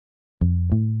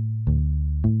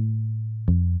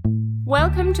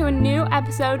Welcome to a new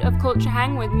episode of Culture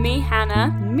Hang with me,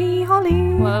 Hannah. Me,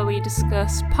 Holly. Where we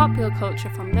discuss popular culture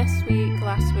from this week,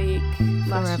 last week,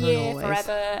 last Forever year, and always.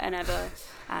 forever and ever,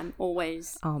 and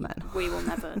always. Amen. We will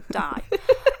never die.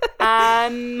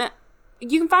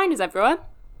 You can find us everywhere.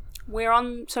 We're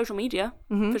on social media,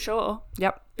 for sure.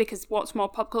 Yep. Because what's more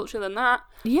pop culture than that?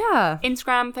 Yeah.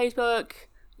 Instagram, Facebook,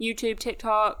 YouTube,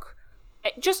 TikTok.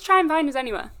 Just try and find us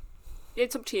anywhere.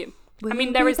 It's up to you. I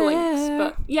mean, there is links,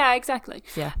 but yeah, exactly.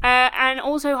 Yeah. And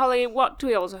also, Holly, what do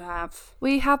we also have?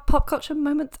 We have pop culture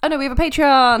moments. Oh no, we have a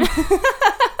Patreon.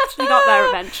 We got there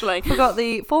eventually. Forgot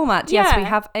the format. Yes, Yeah. we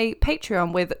have a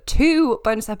Patreon with 2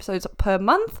 bonus episodes per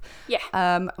month.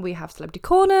 Yeah. We have Celebrity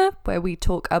Corner, where we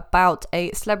talk about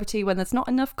a celebrity when there's not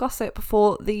enough gossip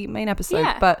for the main episode,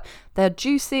 Yeah. but they're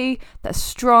juicy, they're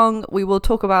strong. We will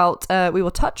talk about, we will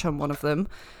touch on one of them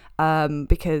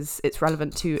because it's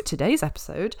relevant to today's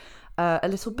episode. A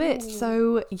little bit.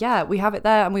 So yeah, we have it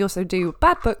there, and we also do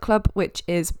Bad Book Club, which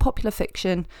is popular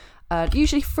fiction,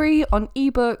 usually free on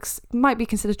ebooks. Might be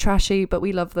considered trashy, but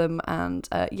we love them, and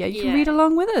you can read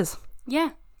along with us.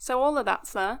 Yeah. So all of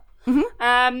that's there.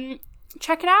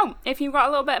 Check it out. If you've got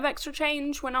a little bit of extra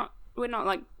change, we're not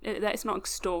like, it's not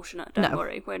extortionate, don't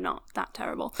worry, we're not that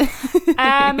terrible.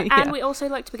 And we also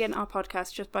like to begin our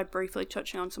podcast just by briefly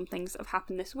touching on some things that have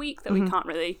happened this week that we can't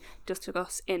really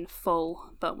discuss in full,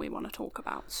 but we want to talk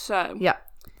about. So Yeah,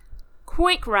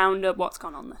 quick roundup, what's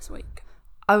gone on this week?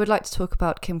 I would like to talk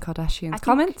about Kim Kardashian's I think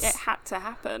comments. it had to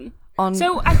happen. On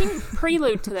So I think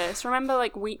prelude to this, remember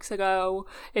like weeks ago,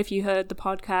 if you heard the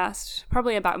podcast,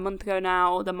 probably about a month ago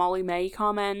now, the Molly May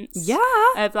comments. Yeah,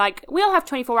 Of like, we all have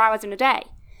 24 hours in a day.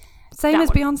 same that as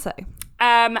one. Beyonce.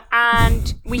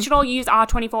 And we should all use our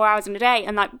 24 hours in a day.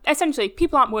 And like, essentially,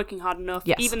 people aren't working hard enough,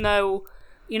 Yes. even though,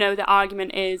 you know, the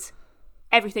argument is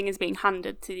everything is being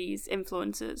handed to these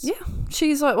influencers. Yeah,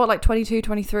 she's like 22,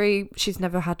 23. She's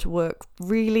never had to work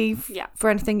really for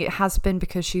anything. It has been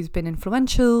because she's been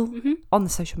influential on the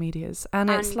social medias, and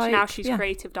it's like now she's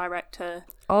creative director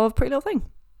of Pretty Little Thing.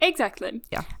 Exactly.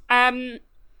 Yeah.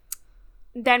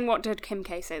 Then what did Kim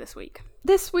K say this week?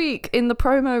 This week in the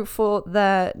promo for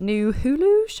their new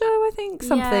Hulu show, I think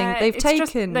they've it's taken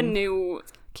just the new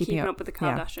Keeping Keeping Up, Up with the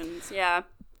Kardashians. Yeah.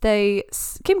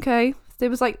 Kim K. There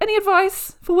was like, any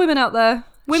advice for women out there?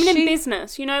 Women in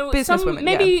business, you know, Business some women,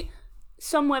 maybe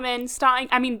some women starting.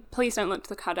 I mean, please don't look to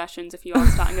the Kardashians if you are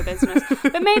starting a business,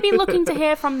 but maybe looking to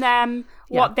hear from them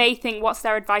what they think, what's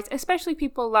their advice, especially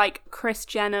people like Kris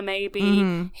Jenner.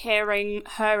 Maybe hearing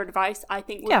her advice, I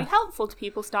think, would be helpful to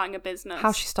people starting a business.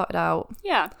 How she started out.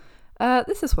 Yeah.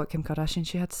 This is what Kim Kardashian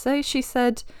she had to say. She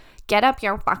said, "Get up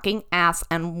your fucking ass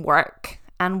and work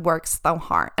so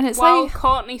hard." And it's While like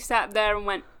Courtney sat there and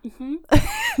went,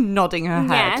 nodding her head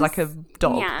Yes. like a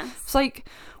dog. Yes. It's like,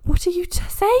 what are you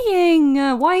saying?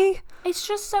 Why? It's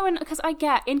just so, because I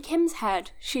get, in Kim's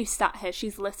head, she's sat here,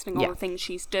 she's listing all the things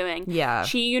she's doing. Yeah.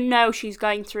 She's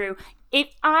going through, if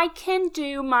I can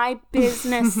do my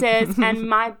businesses and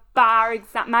my bar,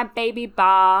 my baby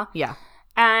bar, Yeah.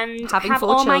 and Having have 4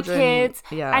 all my children, kids,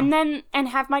 yeah. and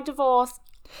have my divorce,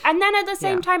 and then at the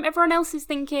same time, everyone else is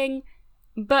thinking,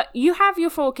 but you have your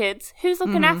 4 kids, who's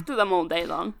looking after them all day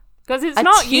long? Because it's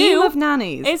not team you. of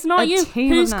nannies. It's not A you. team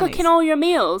Who's of nannies. cooking all your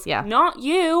meals? Yeah. Not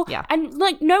you. Yeah. And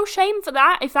like, no shame for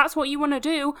that if that's what you want to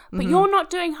do. But you're not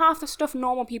doing half the stuff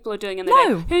normal people are doing in the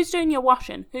No. day. Who's doing your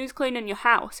washing? Who's cleaning your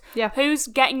house? Yeah. Who's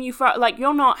getting you for, like,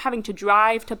 you're not having to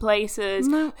drive to places.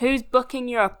 No. Who's booking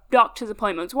your doctor's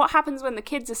appointments? What happens when the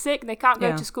kids are sick? They can't go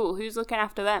Yeah. to school. Who's looking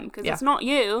after them? Because Yeah. it's not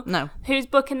you. No. Who's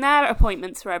booking their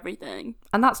appointments for everything?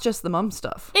 And that's just the mum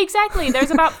stuff. Exactly.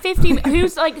 There's about 50.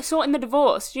 Who's like sorting the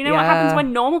divorce? Do you know what happens Yeah.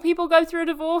 when normal people go through a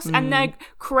divorce and their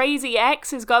crazy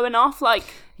ex is going off? Like,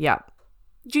 Yeah.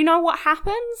 do you know what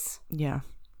happens? Yeah.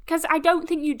 Because I don't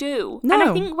think you do. No. And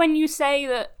I think when you say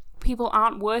that people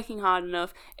aren't working hard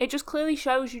enough, it just clearly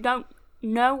shows you don't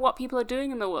know what people are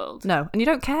doing in the world. No. And you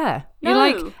don't care. No.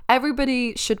 You're like,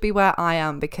 everybody should be where I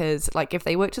am because, like, if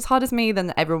they worked as hard as me,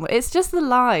 then everyone would. It's just the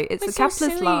lie. It's It's a capitalist so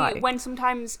silly lie. when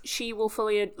sometimes she will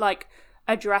fully, like,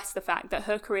 address the fact that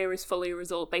her career is fully a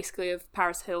result basically of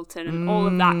Paris Hilton and all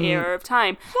of that era of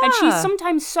time. And she's Yeah.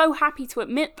 sometimes so happy to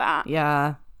admit that.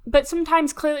 Yeah. But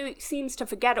sometimes clearly seems to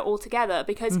forget it altogether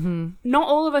because not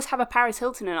all of us have a Paris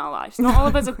Hilton in our lives. Not all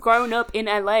of us have grown up in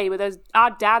LA with our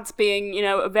dads being, you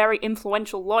know, a very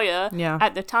influential lawyer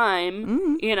at the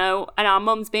time, you know, and our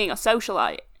mums being a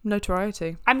socialite.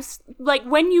 Notoriety. Like,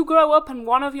 when you grow up and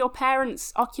one of your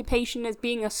parents' occupation is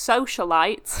being a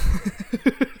socialite,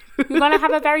 you're going to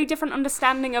have a very different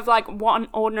understanding of, like, what an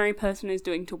ordinary person is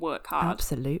doing to work hard.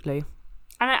 Absolutely.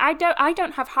 And I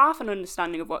don't have half an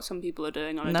understanding of what some people are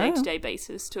doing on a day-to-day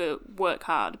basis to work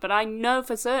hard, but I know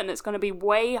for certain it's going to be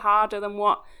way harder than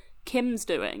what Kim's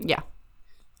doing. Yeah.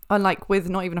 And like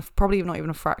with probably not even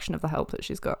a fraction of the help that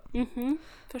she's got. Mm-hmm,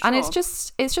 for sure. And it's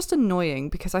just annoying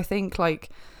because I think like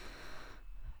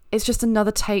it's just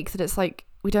another take that it's like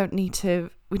we didn't need to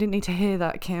hear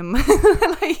that, Kim.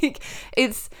 Like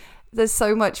there's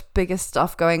so much bigger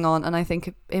stuff going on, and I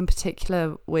think in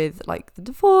particular with like the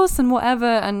divorce and whatever,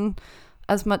 and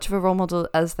as much of a role model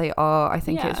as they are, I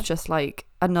think it's just like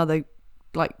another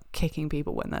like kicking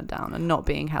people when they're down and not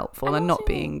being helpful and not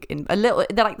being they're like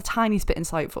the tiniest bit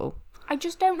insightful. I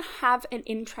just don't have an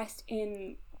interest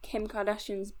in Kim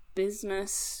Kardashian's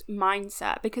business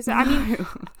mindset because I mean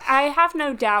I have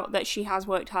no doubt that she has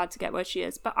worked hard to get where she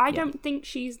is, but I don't think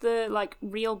she's the like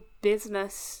real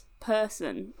business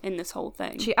person in this whole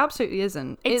thing. She absolutely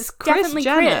isn't. It's definitely Kris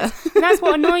Jenner. Kris. And that's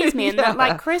what annoys me, and that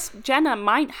like Kris Jenner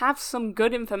might have some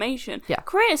good information. Yeah.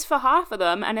 Kris, for half of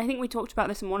them, and I think we talked about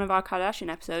this in one of our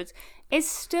Kardashian episodes, is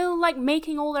still like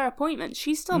making all their appointments.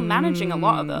 She's still managing a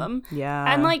lot of them.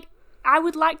 Yeah. And like I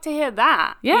would like to hear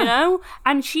that, you know?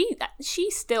 And she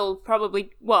still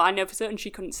probably, well, I know for certain she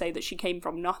couldn't say that she came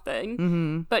from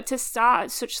nothing, but to start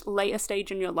at such later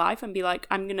stage in your life and be like,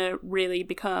 I'm going to really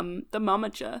become the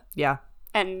momager. Yeah.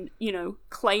 And, you know,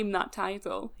 claim that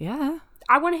title. Yeah.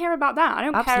 I want to hear about that. I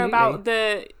don't care Absolutely. about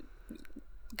the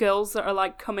girls that are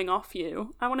like coming off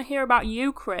you. I want to hear about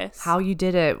you, Kris. How you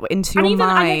did it into your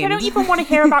mind. I don't even want to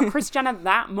hear about Kris Jenner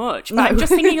that much. But I'm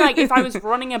just thinking like if I was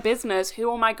running a business,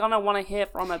 who am I gonna want to hear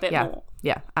from a bit more?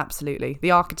 Yeah, absolutely.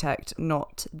 The architect,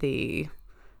 not the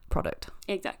product.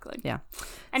 Exactly. Yeah.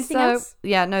 Anything else?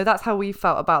 Yeah, no, that's how we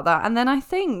felt about that. And then I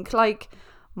think like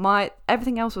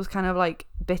everything else was kind of like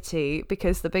bitty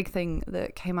because the big thing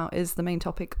that came out is the main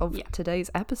topic of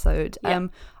today's episode. I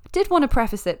did want to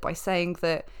preface it by saying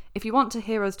that if you want to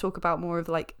hear us talk about more of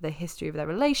like the history of their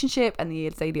relationship and the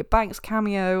Azealia Banks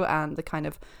cameo and the kind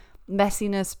of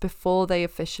messiness before they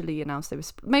officially announced they were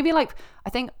maybe like I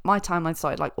think my timeline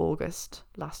started like August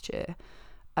last year.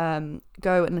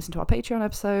 Go and listen to our Patreon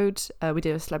episode. We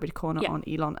did a celebrity corner on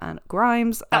Elon and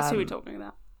Grimes. That's who we're talking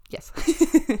about. Yes.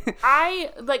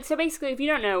 So basically, if you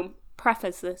don't know,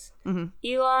 preface this.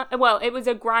 Elon, well, it was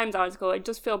a Grimes article. It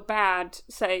does feel bad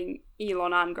saying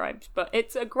Elon and Grimes, but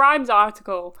it's a Grimes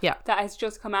article that has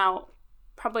just come out.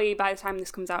 Probably by the time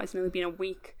this comes out, it's nearly been a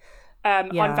week.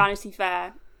 On Vanity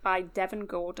Fair by Devin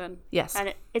Gordon. Yes.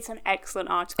 And it's an excellent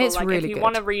article. It's like really if you good.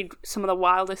 want to read some of the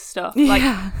wildest stuff, like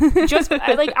just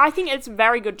like I think it's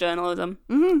very good journalism.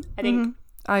 I think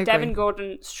I agree. Devin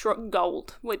Gordon struck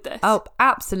gold with this. Oh,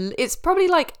 absolutely. It's probably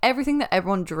like everything that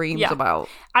everyone dreams about.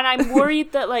 And I'm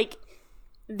worried that like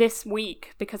this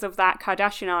week, because of that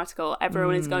Kardashian article,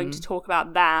 everyone is going to talk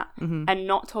about that and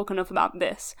not talk enough about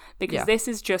this because this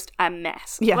is just a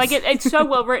mess. Yes. Like it's so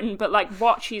well written, but like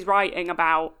what she's writing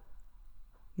about,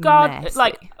 God, Messy.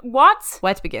 like what?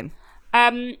 Where to begin?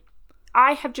 I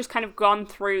have just kind of gone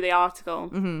through the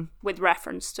article with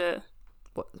reference to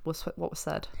What was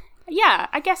said? Yeah,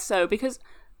 I guess so, because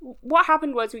what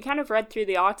happened was we kind of read through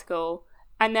the article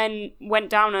and then went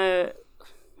down what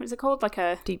is it called? Like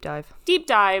a Deep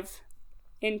dive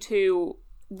into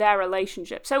their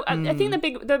relationship. So I think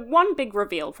the one big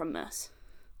reveal from this,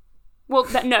 well,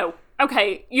 no,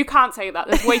 okay, you can't say that.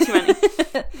 There's way too many.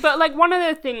 But like one of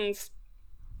the things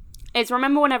is,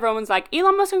 remember when everyone was like,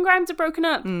 Elon Musk and Grimes are broken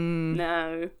up?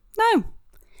 No.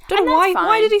 Don't know why.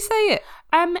 Why did he say it?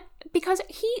 Because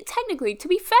he technically, to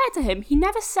be fair to him, he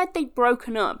never said they'd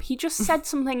broken up. He just said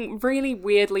something really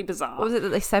weirdly bizarre. What was it that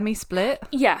they semi-split?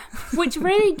 Yeah, which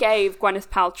really gave Gwyneth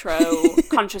Paltrow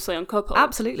Consciously Uncoupled.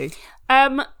 Absolutely.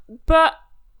 But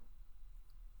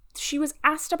she was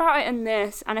asked about it in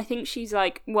this, and I think she's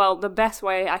like, well, the best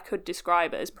way I could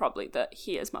describe it is probably that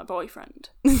he is my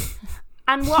boyfriend.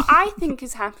 And what I think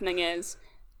is happening is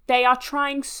they are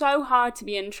trying so hard to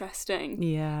be interesting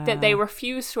that they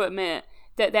refuse to admit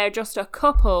that they're just a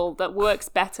couple that works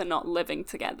better not living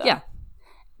together. Yeah.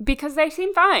 Because they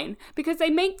seem fine. Because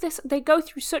they go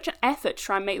through such an effort to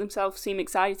try and make themselves seem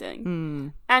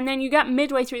exciting. And then you get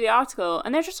midway through the article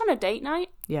and they're just on a date night.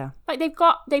 Yeah. Like they've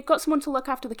got someone to look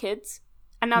after the kids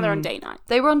and now they're on date night.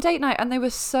 They were on date night and they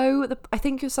were I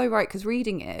think you're so right, because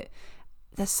reading it,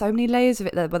 there's so many layers of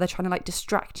it there where they're trying to like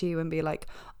distract you and be like,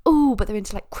 oh, but they're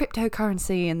into like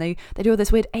cryptocurrency and they do all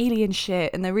this weird alien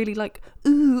shit and they're really like,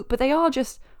 ooh, but they are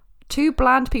just two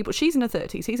bland people. She's in her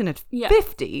 30s, he's in her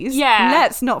 50s. Yeah.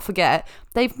 Let's not forget.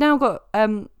 They've now got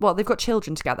they've got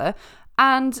children together,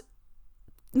 and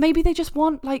maybe they just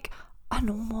want like a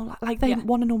normal life. Like, they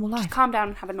want a normal life. Just calm down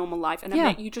and have a normal life. And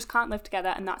admit you just can't live together,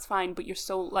 and that's fine, but you're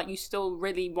still, like, you still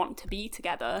really want to be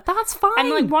together. That's fine. And,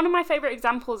 like, one of my favourite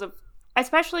examples of,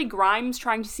 especially Grimes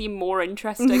trying to seem more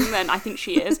interesting than I think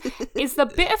she is the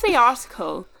bit of the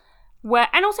article where,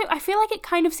 and also I feel like it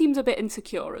kind of seems a bit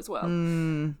insecure as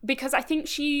well. Because I think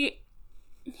she,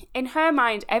 in her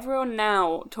mind, everyone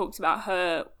now talks about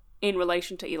her in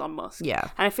relation to Elon Musk. Yeah.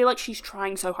 And I feel like she's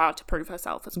trying so hard to prove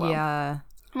herself as well. Yeah.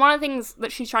 One of the things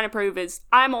that she's trying to prove is,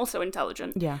 I'm also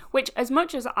intelligent. Yeah. Which, as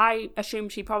much as I assume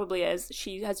she probably is,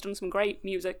 she has done some great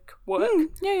music work.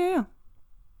 Yeah.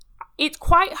 It's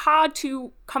quite hard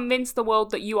to convince the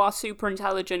world that you are super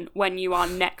intelligent when you are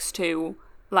next to,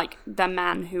 like, the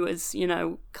man who is, you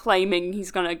know, claiming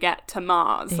he's going to get to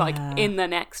Mars, like, in the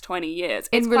next 20 years.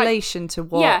 In relation to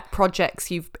what projects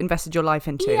you've invested your life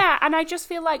into. Yeah, and I just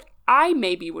feel like I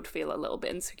maybe would feel a little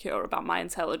bit insecure about my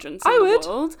intelligence in the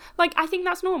world. Like, I think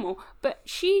that's normal. But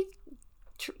she,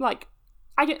 like,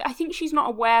 I think she's not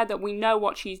aware that we know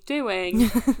what she's doing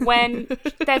when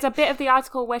there's a bit of the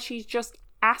article where she's just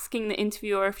asking the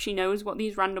interviewer if she knows what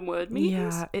these random words mean.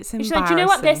 Yeah, it's embarrassing. She's like, do you know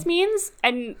what this means?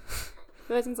 And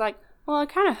the person's like, well, I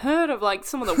kind of heard of, like,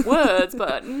 some of the words,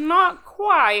 but not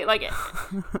quite. Like,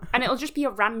 and it'll just be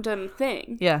a random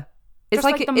thing. Yeah. It's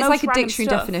Just like the it's most like a random dictionary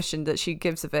stuff. definition that she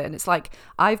gives of it, and it's like,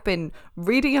 I've been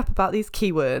reading up about these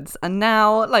keywords, and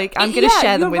now, like, I'm going to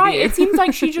share them with right. you. It seems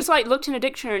like she just, like, looked in a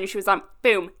dictionary and she was like,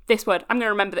 boom, this word, I'm going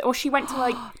to remember that. Or she went to,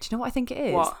 like... Do you know what I think it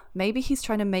is? What? Maybe he's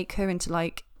trying to make her into,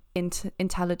 like,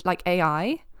 intelligent, like,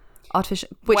 AI, artificial,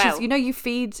 which is, you know, you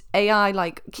feed AI,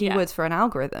 like, keywords for an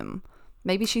algorithm.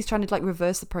 Maybe she's trying to, like,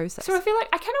 reverse the process. So I feel like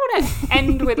I kind of want to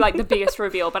end with, like, the biggest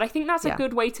reveal, but I think that's a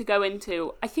good way to go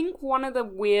into. I think one of the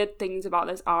weird things about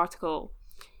this article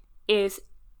is,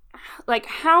 like,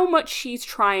 how much she's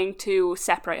trying to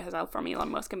separate herself from Elon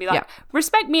Musk and be like,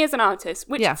 respect me as an artist,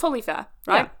 which is fully fair,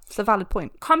 right? Yeah, it's a valid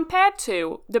point. Compared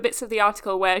to the bits of the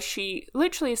article where she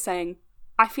literally is saying,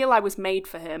 I feel I was made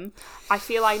for him. I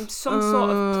feel I'm some sort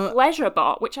of pleasure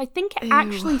bot, which I think it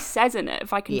actually says in it,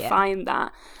 if I can find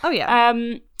that. Oh, yeah.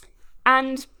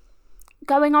 And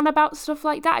going on about stuff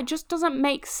like that, it just doesn't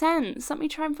make sense. Let me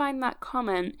try and find that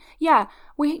comment. Yeah,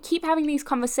 we keep having these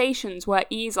conversations where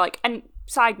E's like, and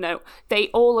side note, they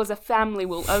all as a family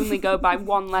will only go by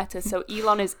one letter. So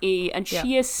Elon is E and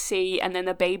she is C, and then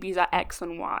the babies are X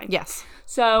and Y. Yes.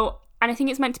 So, and I think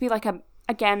it's meant to be like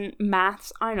again,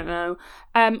 maths, I don't know.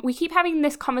 We keep having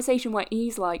this conversation where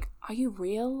E's like, are you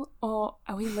real? Or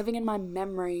are we living in my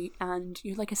memory and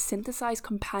you're like a synthesized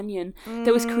companion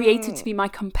that was created to be my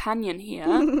companion here?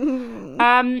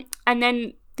 And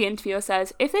then the interviewer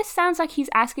says, if this sounds like he's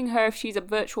asking her if she's a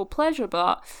virtual pleasure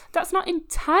bot, that's not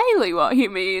entirely what he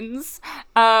means.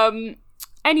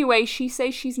 Anyway, she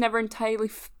says she's never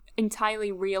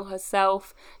entirely real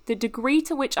herself. The degree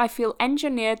to which I feel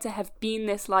engineered to have been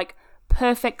this, like,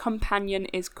 perfect companion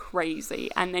is crazy.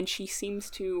 And then she seems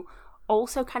to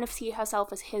also kind of see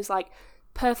herself as his, like,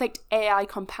 perfect AI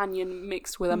companion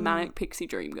mixed with a manic pixie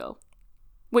dream girl,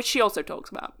 which she also talks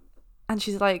about. And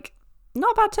she's like,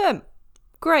 not a bad term.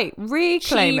 Great,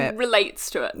 reclaim it. She relates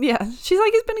to it. Yeah, she's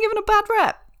like, he's been given a bad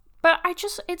rep. But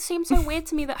it seems so weird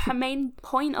to me that her main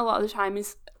point a lot of the time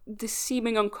is this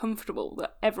seeming uncomfortable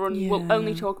that everyone will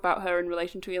only talk about her in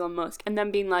relation to Elon Musk, and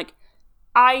then being like,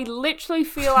 I literally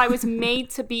feel I was made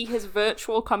to be his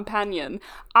virtual companion.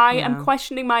 I am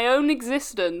questioning my own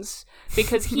existence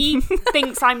because he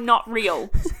thinks I'm not real.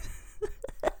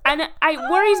 And it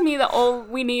worries me that all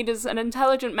we need is an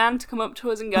intelligent man to come up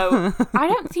to us and go, I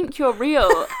don't think you're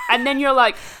real. And then you're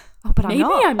like, oh, but maybe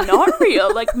I'm not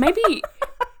real. Like, maybe...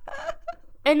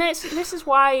 And this is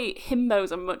why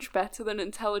himbos are much better than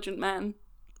intelligent men.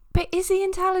 But is he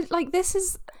intelligent? Like,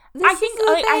 I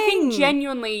think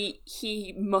genuinely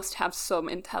he must have some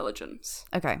intelligence.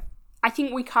 Okay. I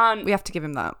think we can't... We have to give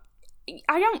him that.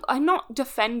 I'm not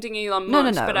defending Elon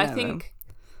Musk, but I think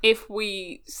No. if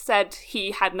we said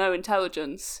he had no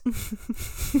intelligence,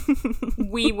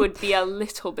 we would be a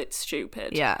little bit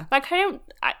stupid. Yeah. Like,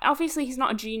 obviously he's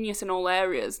not a genius in all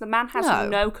areas. The man has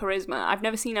no charisma. I've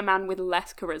never seen a man with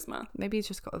less charisma. Maybe he's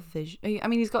just got a vision. I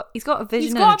mean, he's got a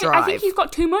vision and a drive. I think he's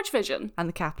got too much vision. And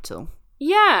the capital.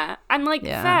 Yeah, and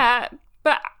fair,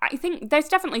 but I think there's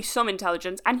definitely some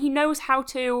intelligence, and he knows how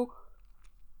to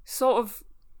sort of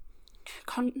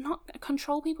not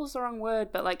control people's the wrong word,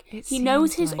 but like he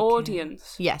knows his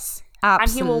audience. Yes,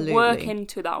 absolutely. And he will work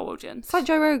into that audience. It's like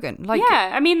Joe Rogan. Like, yeah,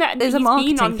 I mean that he's been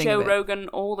on Joe of it. Rogan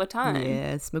all the time.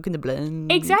 Yeah, smoking the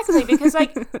blunt. Exactly, because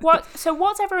like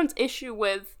what's everyone's issue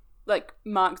with like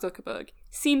Mark Zuckerberg?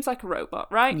 seems like a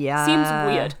robot, right? Yeah.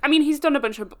 Seems weird. I mean, he's done a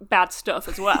bunch of bad stuff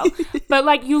as well. But,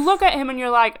 like, you look at him and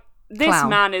you're like, this Clown.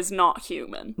 man is not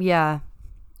human. Yeah.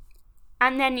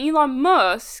 And then Elon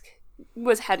Musk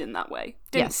was heading that way.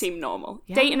 Didn't Yes. seem normal.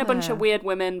 Yeah. Dating a bunch of weird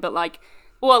women, but, like,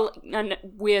 well, and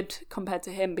weird compared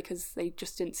to him because they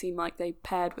just didn't seem like they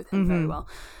paired with him very well.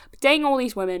 But dating all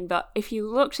these women, but if you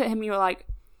looked at him, you were like,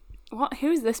 what? Who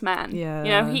is this man? Yeah. You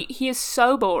know, he is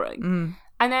so boring.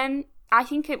 And then I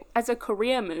think as a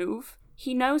career move,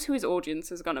 he knows who his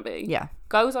audience is going to be. Yeah.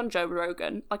 Goes on Joe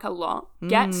Rogan, like, a lot.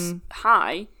 Gets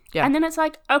high. Yeah. And then it's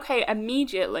like, okay,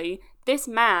 immediately, this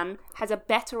man has a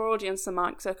better audience than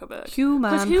Mark Zuckerberg.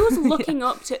 Human. Because who's looking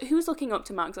up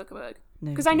to Mark Zuckerberg?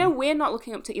 Because I know we're not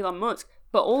looking up to Elon Musk,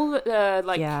 but all the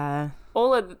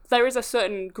there is a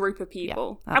certain group of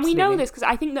people, and we know absolutely. this because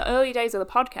I think the early days of the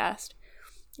podcast,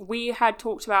 we had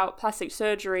talked about plastic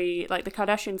surgery, like the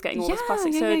Kardashians getting all this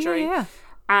plastic surgery,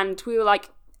 and we were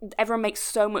like, everyone makes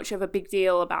so much of a big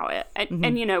deal about it,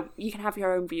 and you know, you can have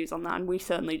your own views on that, and we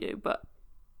certainly do, but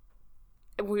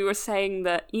we were saying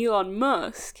that Elon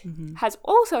Musk has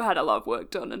also had a lot of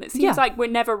work done, and it seems like we're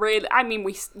never really, I mean,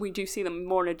 we do see them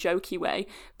more in a jokey way,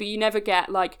 but you never get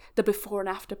like the before and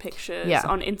after pictures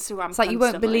on Instagram. It's like you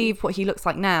won't believe what he looks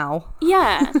like now.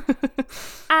 Yeah.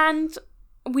 And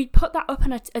we put that up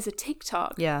as a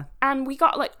TikTok. Yeah. And we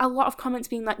got like a lot of comments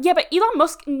being like, yeah, but Elon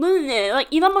Musk,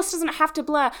 like Elon Musk doesn't have to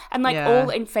blur, and like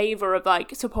all in favor of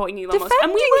like supporting Elon Musk.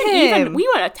 And we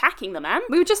weren't attacking the man.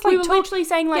 We were just like, we were literally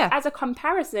saying like, as a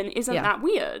comparison, isn't that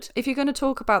weird? If you're going to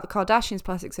talk about the Kardashians'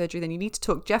 plastic surgery, then you need to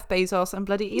talk Jeff Bezos and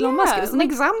bloody Elon Musk. It was an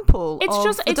example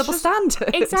of the double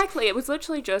standard. Exactly. It was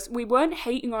literally just, we weren't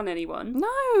hating on anyone.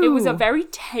 No. It was a very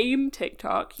tame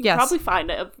TikTok. You can probably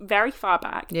find it very far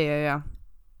back. Yeah.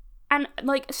 And,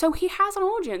 like, so he has an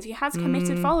audience. He has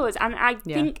committed followers. And I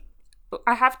think,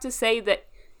 I have to say that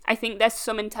I think there's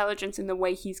some intelligence in the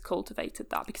way he's cultivated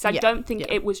that. Because I don't think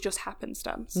it was just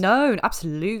happenstance. No,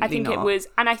 absolutely not. I think it was,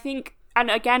 and I think, and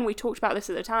again, we talked about this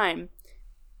at the time.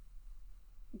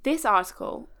 This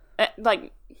article,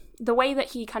 like, the way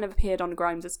that he kind of appeared on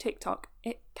Grimes' TikTok,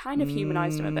 it kind of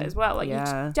humanized him a bit as well. Like,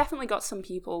 you definitely got some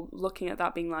people looking at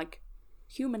that being like,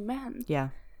 human man.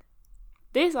 Yeah.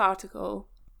 This article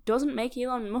doesn't make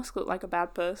Elon Musk look like a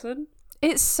bad person.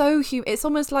 It's so it's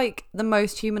almost like the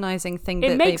most humanizing thing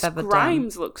that they've ever done. It makes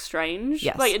Grimes look strange.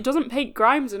 Yes. Like, it doesn't paint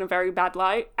Grimes in a very bad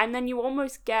light. And then you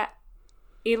almost get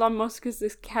Elon Musk as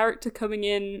this character coming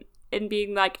in and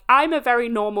being like, I'm a very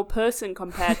normal person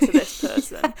compared to this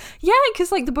person. Yeah,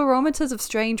 because like the barometers of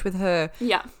strange with her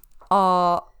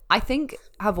are, I think,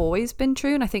 have always been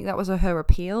true, and I think that was her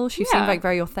appeal. She seemed like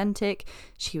very authentic.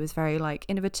 She was very like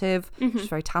innovative. She was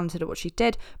very talented at what she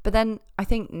did. But then I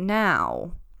think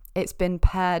now it's been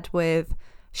paired with,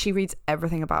 she reads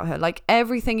everything about her, like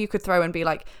everything you could throw and be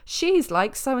like, she's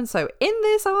like so and so. In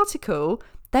this article,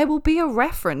 there will be a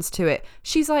reference to it.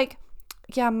 She's like,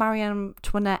 yeah, Marie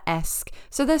Antoinette-esque.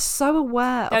 So they're so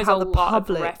aware of how the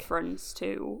public. There's a lot of reference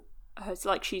to her. It's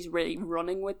like she's really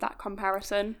running with that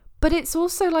comparison. But it's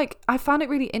also like, I found it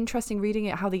really interesting reading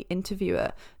it, how the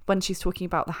interviewer, when she's talking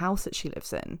about the house that she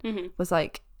lives in, was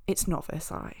like, it's not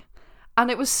Versailles. And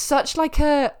it was such like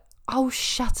a, oh,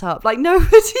 shut up. Like,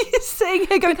 nobody is saying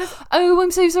her going, oh,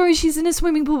 I'm so sorry, she's in a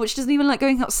swimming pool, but she doesn't even like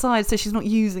going outside, so she's not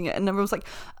using it. And everyone's like,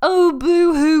 oh,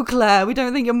 boo-hoo, Claire, we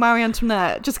don't think you're Marie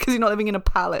Antoinette just because you're not living in a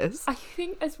palace. I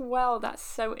think as well, that's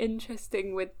so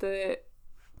interesting with the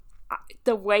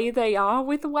way they are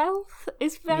with wealth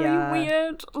is very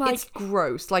weird. Like, it's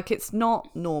gross. Like, it's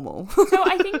not normal. So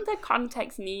I think the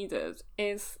context needed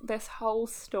is this whole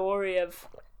story of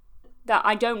that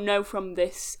I don't know from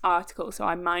this article, so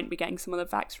I might be getting some of the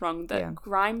facts wrong, that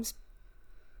Grimes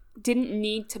didn't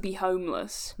need to be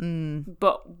homeless,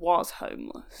 but was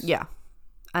homeless. Yeah.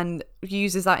 And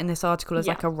uses that in this article as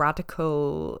like a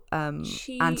radical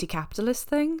anti-capitalist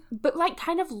thing. But like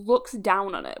kind of looks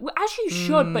down on it. As she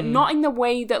should, but not in the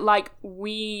way that like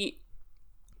we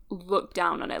look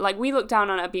down on it. Like we look down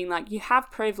on it being like, you have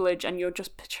privilege and you're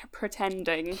just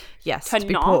pretending to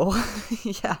be not. Poor.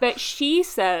 But she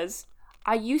says,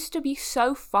 I used to be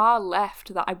so far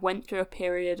left that I went through a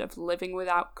period of living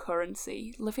without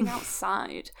currency, living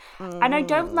outside. And I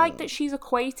don't like that she's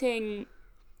equating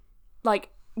like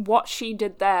what she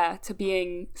did there to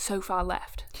being so far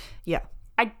left. Yeah.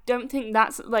 I don't think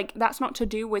that's not to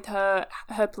do with her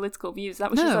political views.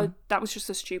 That was just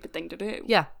a stupid thing to do.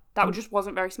 Yeah. That just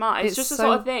wasn't very smart. It's just a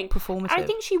sort of thing. Performative. I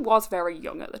think she was very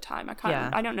young at the time.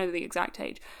 I don't know the exact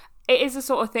age. It is a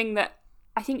sort of thing that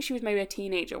I think she was maybe a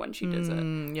teenager when she does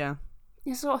it. Yeah.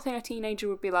 It's the sort of thing a teenager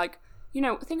would be like, you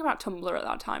know, think about Tumblr at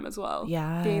that time as well.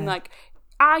 Yeah. Being like,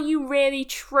 are you really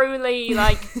truly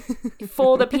like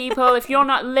for the people if you're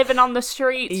not living on the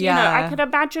streets? You know, I could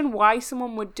imagine why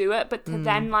someone would do it, but to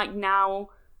then like now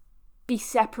be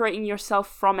separating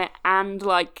yourself from it and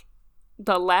like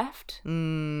the left,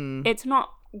 it's not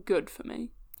good for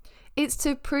me. It's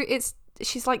to prove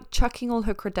she's like chucking all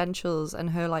her credentials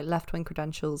and her like left-wing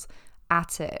credentials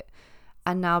at it,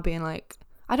 and now being like,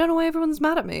 I don't know why everyone's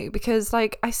mad at me, because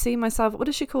like I see myself, what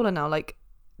does she call her now, like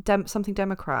something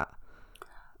Democrat.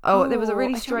 There was a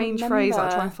really strange phrase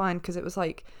I'll try and find, because it was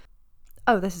like,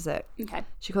 this is it. Okay.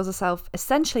 She calls herself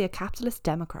essentially a capitalist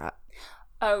Democrat.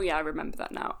 Oh yeah, I remember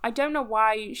that now. I don't know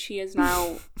why she is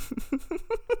now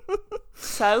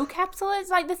so capitalist.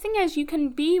 Like, the thing is, you can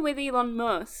be with Elon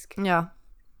Musk. Yeah.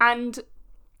 And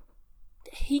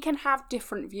he can have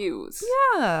different views.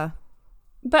 Yeah.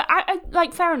 But I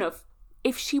like, fair enough.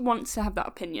 If she wants to have that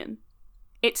opinion,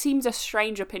 it seems a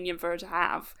strange opinion for her to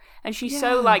have. And she's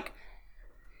so like,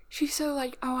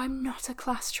 oh, I'm not a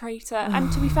class traitor.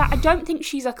 And to be fair, I don't think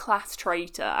she's a class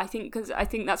traitor. I think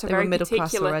that's a very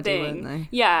particular already, thing. Weren't they?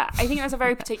 Yeah, I think that's a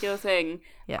very particular thing.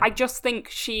 Yeah. I just think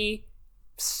she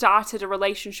started a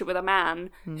relationship with a man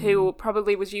who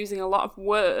probably was using a lot of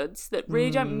words that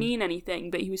really don't mean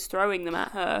anything, but he was throwing them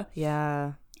at her.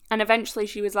 Yeah. And eventually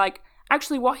she was like,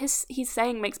 actually, what he's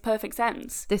saying makes perfect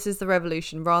sense. This is the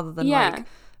revolution, rather than like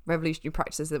revolutionary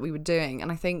practices that we were doing.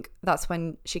 And I think that's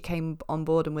when she came on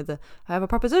board and with I have a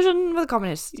proposition for the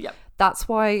communists. Yep. That's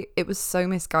why it was so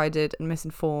misguided and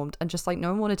misinformed, and just like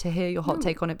no one wanted to hear your hot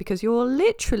take on it, because you're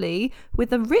literally with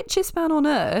the richest man on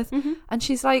earth, and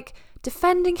she's like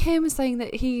defending him, saying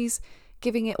that he's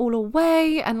giving it all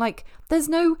away, and like there's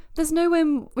no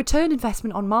return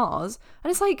investment on Mars,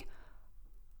 and it's like,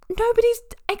 nobody's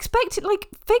expected, like,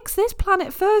 fix this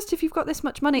planet first if you've got this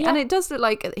much money. And it does look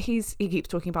like he keeps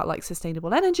talking about like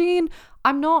sustainable energy, and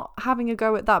I'm not having a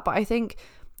go at that, but I think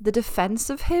the defense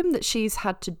of him that she's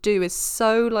had to do is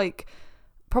so like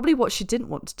probably what she didn't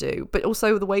want to do, but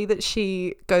also the way that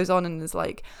she goes on and is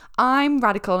like, I'm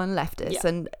radical and leftist,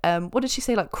 and what did she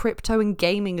say, like crypto and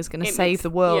gaming is going to save the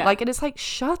world, like, and it's like,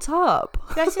 shut up.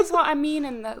 This is what I mean,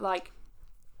 in that like,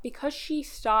 because she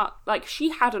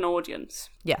had an audience.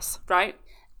 Yes. Right?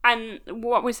 And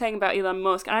what we're saying about Elon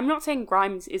Musk, and I'm not saying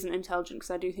Grimes isn't intelligent, because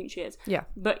I do think she is. Yeah.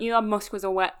 But Elon Musk was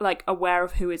aware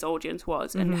of who his audience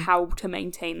was and how to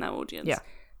maintain that audience. Yeah.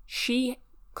 She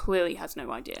clearly has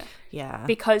no idea. Yeah.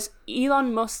 Because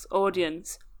Elon Musk's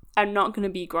audience are not going to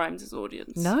be Grimes'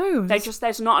 audience. No.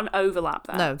 There's not an overlap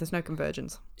there. No, there's no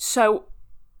convergence. So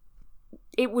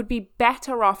it would be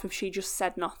better off if she just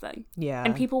said nothing. Yeah.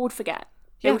 And people would forget.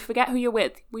 They would forget who you're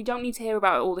with. We don't need to hear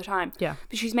about it all the time. Yeah.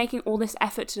 But she's making all this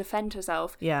effort to defend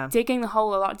herself. Yeah. Digging the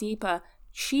hole a lot deeper.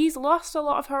 She's lost a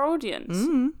lot of her audience.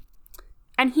 Mm-hmm.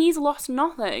 And he's lost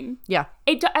nothing. Yeah.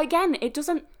 It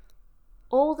doesn't...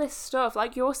 All this stuff,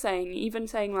 like you're saying, even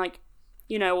saying like,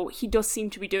 you know, he does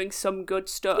seem to be doing some good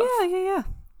stuff. Yeah.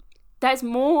 There's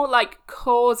more like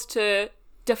cause to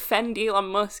defend Elon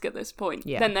Musk at this point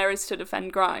than there is to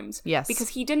defend Grimes. Yes.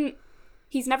 Because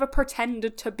he's never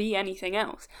pretended to be anything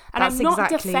else. And I'm not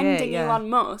defending Elon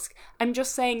Musk. I'm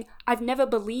just saying I've never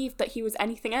believed that he was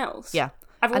anything else. Yeah.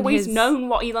 I've always known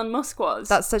what Elon Musk was.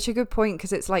 That's such a good point,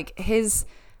 because it's like his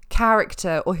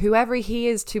character, or whoever he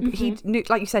is to he knew,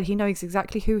 like you said, he knows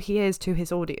exactly who he is to his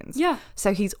audience. Yeah.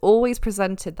 So he's always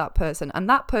presented that person, and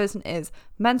that person is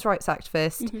men's rights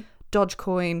activist,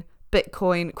 Dogecoin,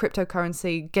 Bitcoin,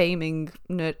 cryptocurrency, gaming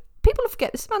nerd. People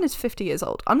forget this man is 50 years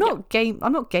old. I'm not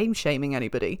game shaming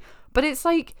anybody, but it's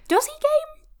like, does he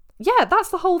game? Yeah, that's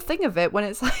the whole thing of it. When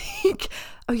it's like,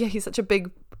 oh yeah, he's such a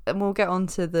big, and we'll get on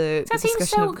to the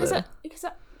discussion of because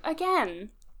again,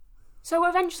 so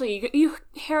eventually you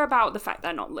hear about the fact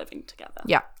they're not living together.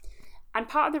 Yeah, and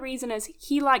part of the reason is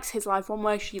he likes his life one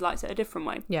way, she likes it a different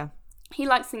way. Yeah. He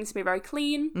likes things to be very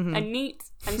clean and neat,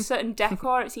 and certain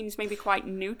decor, it seems maybe quite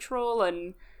neutral,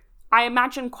 and I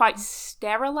imagine quite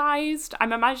sterilized.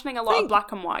 I'm imagining a lot of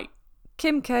black and white.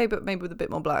 Kim K, but maybe with a bit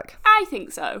more black. I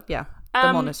think so. Yeah,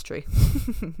 the monastery.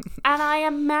 And I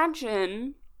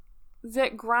imagine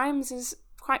that Grimes is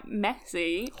quite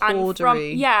messy.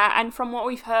 Hoardery. And from what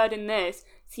we've heard in this,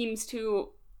 seems to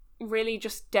really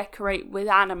just decorate with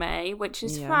anime, which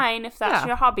is fine if that's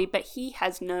your hobby, but he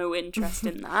has no interest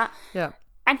in that. Yeah.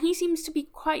 And he seems to be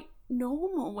quite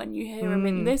normal when you hear him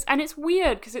in this, and it's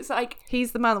weird because it's like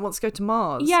he's the man that wants to go to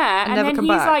Mars. Yeah, and then never come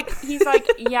back. back. he's like,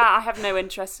 yeah, I have no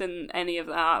interest in any of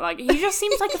that. Like, he just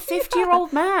seems like a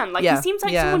 50-year-old man. Like, he seems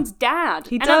like someone's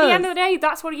dad. At the end of the day,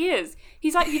 that's what he is.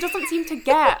 He's like, he doesn't seem to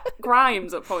get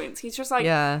Grimes at points. He's just like,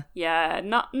 yeah,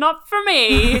 not for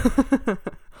me.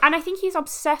 And I think he's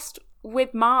obsessed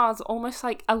with Mars almost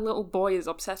like a little boy is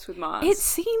obsessed with Mars. It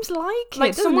seems like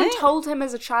like doesn't someone it? told him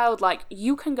as a child, like,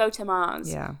 you can go to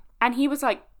Mars. Yeah. And he was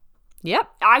like, Yep.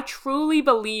 I truly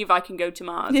believe I can go to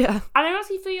Mars. Yeah. And I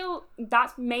honestly feel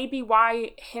that's maybe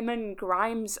why him and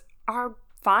Grimes are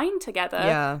fine together.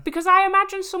 Yeah. Because I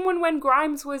imagine someone when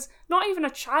Grimes was not even a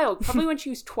child, probably when she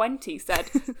was 20, said,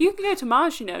 you can go to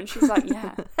Mars, you know. And she was like,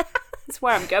 yeah, that's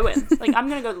where I'm going. Like, I'm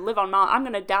going to go live on Mars. I'm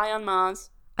going to die on Mars.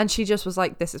 And she just was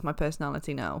like, this is my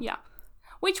personality now. Yeah.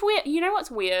 Which weird. You know what's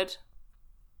weird?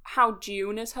 How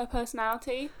June is her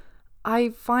personality. I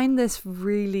find this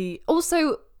really...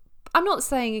 Also, I'm not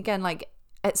saying, again, like,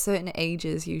 at certain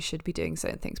ages you should be doing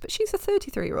certain things, but she's a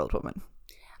 33-year-old woman.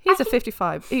 He's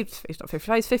 55. He's not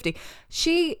 55, he's 50.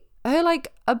 Her,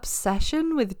 like,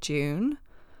 obsession with June,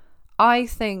 I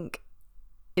think,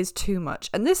 is too much.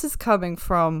 And this is coming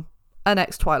from an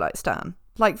ex-Twilight stan.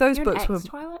 Like, those You're books an were...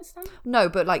 ex-Twilight stan? No,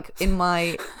 but, like, in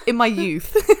my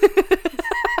youth.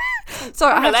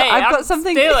 Sorry, I've got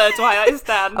something... Still a Twilight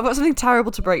stan. I've got something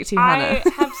terrible to break to you, Hannah. I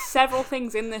have several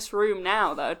things in this room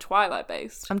now that are Twilight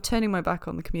based. I'm turning my back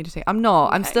on the community. I'm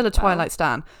not. I'm Okay, still a well. Twilight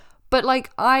stan. But, like,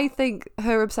 I think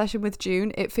her obsession with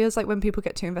June, it feels like when people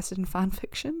get too invested in fan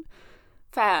fiction.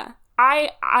 Fair.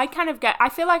 I kind of get... I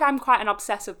feel like I'm quite an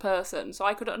obsessive person, so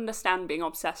I could understand being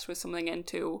obsessed with something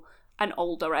into an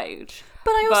older age.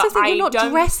 But I also think you're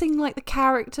not dressing like the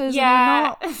characters.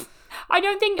 Yeah. And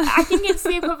you're not... I think it's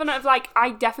the equivalent of, like,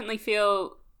 I definitely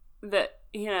feel that,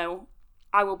 you know,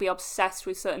 I will be obsessed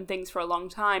with certain things for a long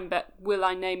time, but will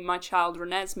I name my child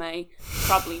Renesmee?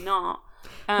 Probably not.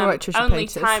 Right, Trisha only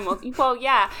Paytas. time will... Well,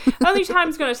 yeah. Only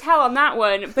time's going to tell on that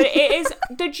one. But it is...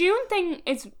 The June thing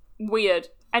is weird.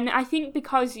 And I think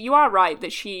because you are right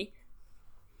that she...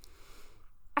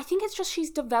 I think it's just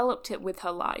she's developed it with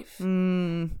her life.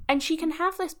 And she can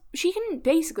have this... She can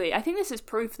basically... I think this is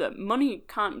proof that money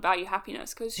can't buy you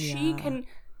happiness, because she can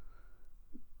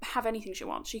have anything she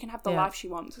wants. She can have the life she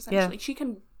wants, essentially. She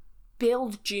can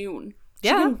build June.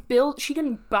 She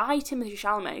can buy Timothée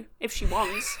Chalamet if she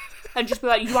wants and just be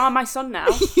like, you are my son now.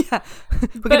 Yeah.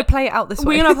 We're going to play it out this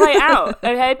way. We're going to play it out.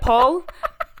 Okay, Paul?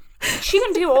 She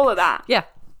can do all of that. Yeah.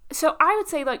 So I would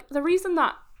say, like, the reason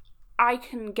that I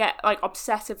can get, like,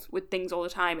 obsessive with things all the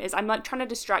time is I'm, like, trying to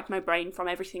distract my brain from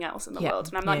everything else in the world.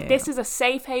 And I'm like, this is a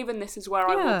safe haven. This is where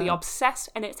I will be obsessed.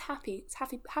 And it's happy. It's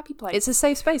happy place. It's a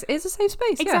safe space. It's a safe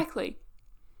space. Exactly.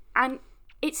 And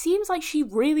it seems like she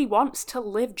really wants to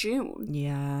live June.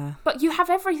 Yeah. But you have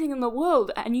everything in the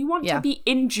world and you want to be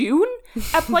in June?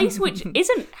 A place which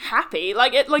isn't happy.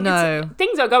 Like,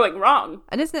 things are going wrong.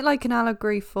 And isn't it like an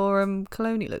allegory for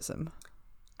colonialism?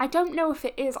 I don't know if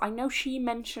it is. I know she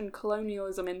mentioned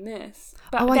colonialism in this.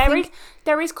 But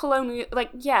there is colonial... Like,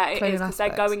 yeah, it is, because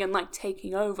they're going and, like,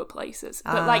 taking over places.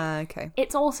 But,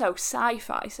 it's also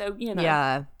sci-fi, so, you know...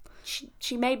 Yeah.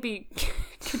 She maybe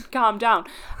could calm down.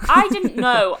 I didn't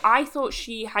know. I thought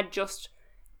she had just,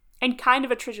 in kind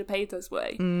of a Trisha Paytas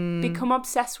way, become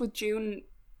obsessed with June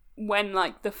when,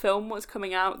 like, the film was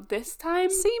coming out this time.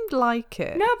 Seemed like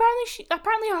it. No,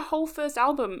 apparently her whole first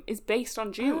album is based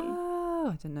on June.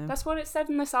 Oh, I don't know. That's what it said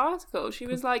in this article. She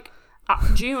was like,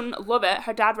 June, love it.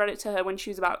 Her dad read it to her when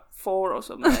she was about 4 or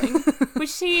something,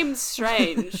 which seems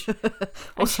strange.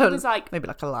 And she was like... Maybe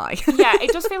like a lie. Yeah,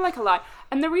 it does feel like a lie.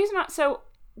 And the reason... So,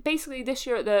 basically, this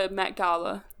year at the Met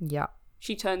Gala,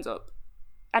 she turns up.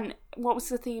 And what was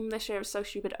the theme this year? It was so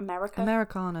stupid.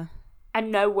 Americana.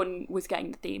 And no one was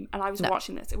getting the theme. And I was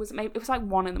watching this. It was like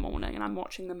 1 a.m, and I'm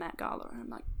watching the Met Gala, and I'm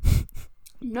like...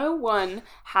 No one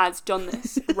has done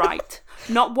this right.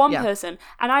 Not one person.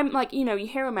 And I'm like, you know, you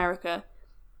hear America,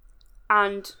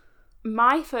 and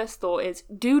my first thought is,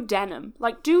 do denim.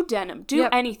 Like, do denim. Do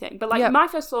anything. But, like, my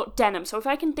first thought, denim. So if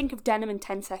I can think of denim in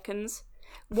 10 seconds,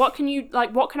 what can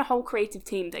a whole creative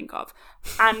team think of?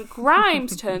 And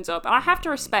Grimes turns up, and I have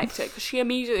to respect it, because she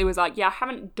immediately was like, I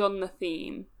haven't done the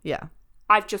theme. Yeah.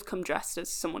 I've just come dressed as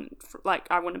someone, like,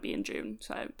 I want to be in June,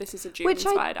 so this is a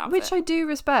June-inspired outfit. Which I do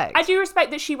respect. I do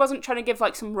respect that she wasn't trying to give,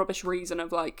 like, some rubbish reason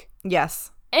of, like...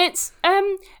 Yes. It's,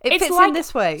 it fits like in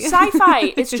this way.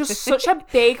 Sci-fi is just such a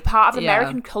big part of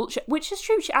American culture, which is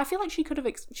true. I feel like she could have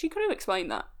explained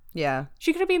that. Yeah.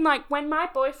 She could have been like, when my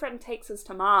boyfriend takes us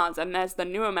to Mars and there's the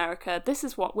new America, this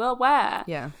is what we'll wear.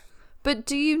 Yeah. But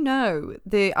do you know,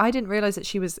 I didn't realise that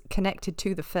she was connected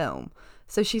to the film.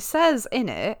 So she says in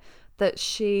it that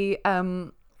she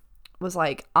was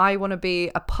like, I want to be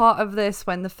a part of this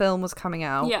when the film was coming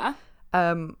out. Yeah.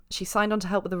 She signed on to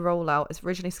help with the rollout. It's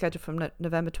originally scheduled from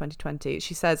November 2020.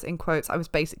 She says, in quotes, I was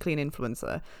basically an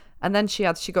influencer. And then she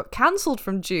got cancelled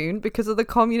from June because of the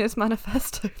Communist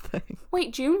Manifesto thing.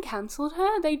 Wait, June cancelled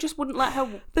her? They just wouldn't let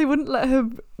her... They wouldn't let her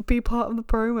be part of the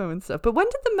promo and stuff. But when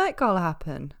did the Met Gala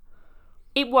happen?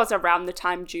 It was around the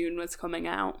time June was coming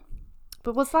out.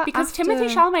 But was that because after...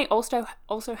 Timothée Chalamet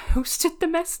also hosted the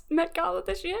Met Gala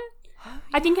this year? Oh, yeah.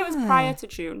 I think it was prior to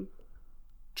June.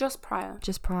 Just prior.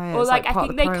 Or like I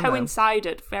think they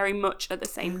coincided very much at the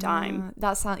same time.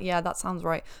 That sounds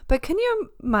right. But can you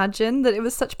imagine that it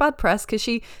was such bad press? Because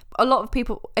a lot of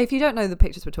people, if you don't know the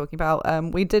pictures we're talking about,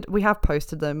 we have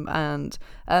posted them, and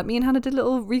me and Hannah did a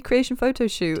little recreation photo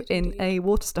shoot in a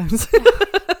Waterstones.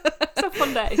 It's a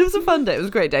fun day. It was a fun day. It was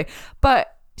a great day.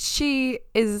 But she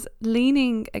is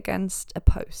leaning against a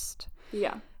post.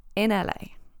 Yeah. In LA,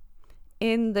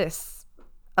 in this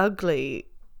ugly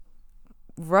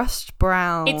rust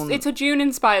brown. It's a June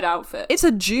inspired outfit. It's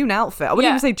a June outfit. I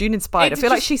wouldn't even say June inspired. I feel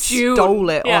like she stole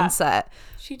it on set.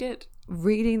 She did.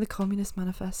 Reading the Communist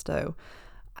Manifesto.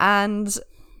 And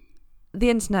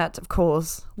the internet, of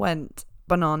course, went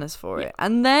bananas for it.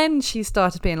 And then she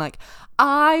started being like,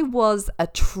 I was a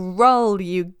troll,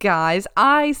 you guys.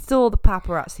 I saw the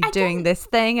paparazzi doing this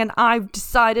thing, and I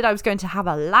decided I was going to have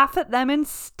a laugh at them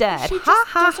instead. She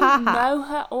just doesn't know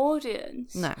her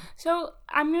audience. No. So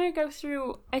I'm going to go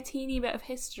through a teeny bit of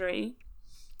history.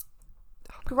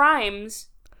 Grimes.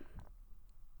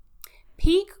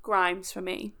 Peak Grimes for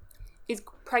me is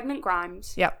pregnant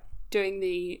Grimes. Yep. Doing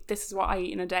the "This is what I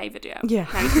eat in a day" video. Yeah.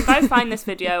 Now you can both find this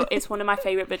video. It's one of my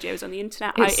favourite videos on the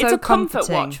internet. It's a comfort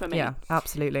watch for me. Yeah,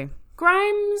 absolutely.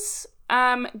 Grimes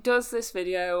does this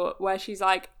video where she's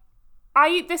like, I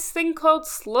eat this thing called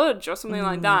sludge or something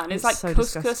like that. And it's like so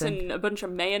couscous disgusting. And a bunch of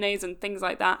mayonnaise and things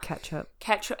like that. Ketchup.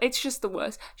 It's just the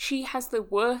worst. She has the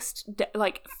worst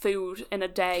food in a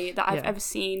day that I've ever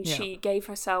seen. Yeah. She gave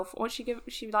herself, she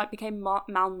became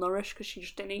malnourished because she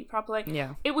just didn't eat properly.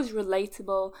 Yeah. It was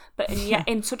relatable, but yet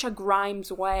in such a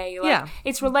Grimes way. Yeah.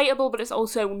 It's relatable, but it's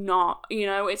also not.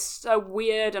 It's so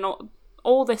weird and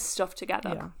all this stuff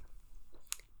together. Yeah.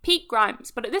 Peak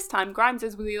Grimes, but at this time Grimes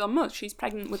is with Elon Musk. She's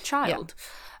pregnant with child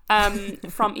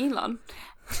from Elon.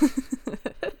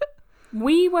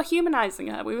 We were humanizing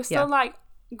her. We were still like,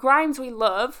 Grimes we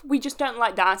love, we just don't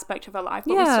like that aspect of her life,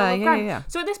 but we still love Grimes. Yeah.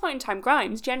 So at this point in time,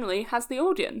 Grimes generally has the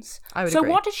audience. I would so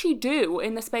agree. what does she do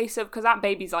in the space of, because that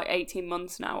baby's like 18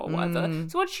 months now or whatever,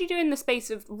 so what does she do in the space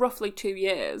of roughly 2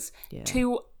 years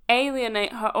to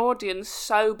alienate her audience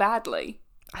so badly?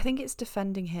 I think it's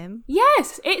defending him.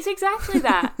 Yes, it's exactly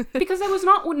that. Because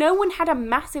no one had a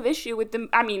massive issue with them.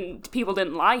 I mean, people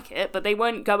didn't like it, but they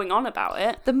weren't going on about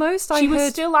it. She was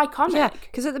still iconic. Yeah,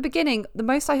 because at the beginning, the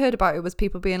most I heard about it was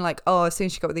people being like, oh, as soon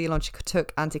as she got with Elon, she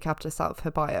took anti-capitalist out of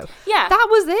her bio. Yeah. That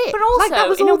was it. But also, that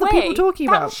was in all a the way, people talking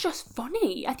about. That was just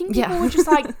funny. I think people were just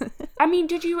like,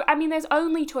 there's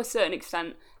only to a certain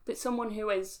extent that someone who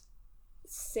is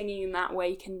singing in that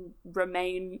way can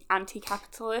remain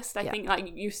anti-capitalist. I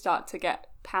think you start to get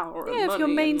power and money. If you're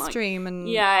mainstream and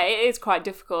it is quite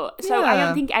difficult. So I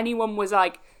don't think anyone was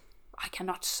like, I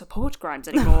cannot support Grimes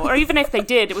anymore. Or even if they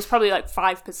did, it was probably like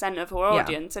 5% of her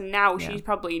audience, and now she's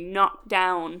probably knocked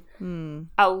down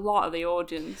a lot of the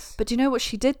audience. But do you know what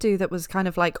she did do that was kind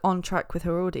of like on track with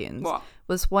her audience? What?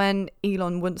 Was when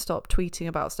Elon wouldn't stop tweeting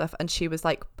about stuff, and she was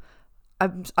like,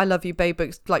 I love you, babe,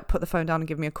 but like put the phone down and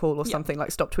give me a call or something,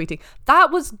 like stop tweeting. That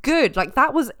was good. Like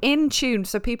that was in tune.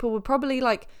 So people were probably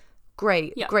like,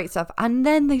 great stuff. And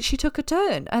then she took a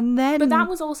turn. And then... But that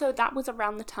was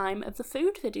around the time of the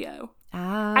food video.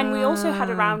 And we also had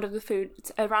around the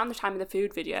time of the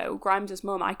food video, Grimes'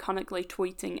 mum iconically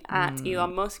tweeting at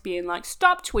Elon Musk being like,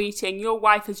 stop tweeting, your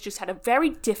wife has just had a very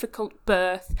difficult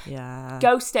birth. Yeah.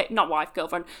 Go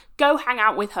girlfriend, go hang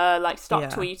out with her, like stop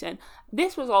tweeting.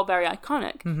 This was all very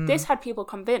iconic. Mm-hmm. This had people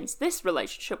convinced this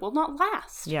relationship will not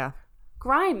last. Yeah.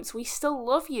 Grimes, we still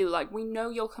love you. Like, we know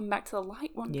you'll come back to the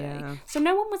light one day. So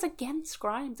no one was against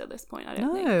Grimes at this point, I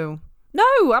don't think.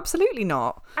 No, absolutely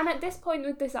not. And at this point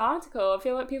with this article, I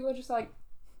feel like people are just like,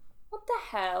 what the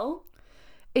hell?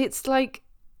 It's like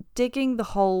digging the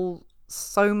hole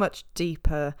so much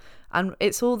deeper. And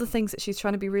it's all the things that she's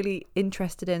trying to be really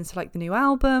interested in. So like the new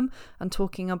album and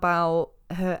talking about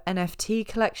her NFT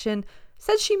collection.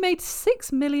 Says she made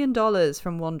 $6 million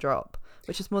from one drop,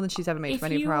 which is more than she's ever made from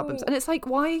any of her albums. And it's like,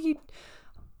 why are you...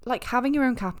 Like, having your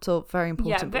own capital, very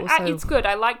important. Yeah, but also... it's good.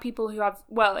 I like people who have,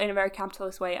 well, in a very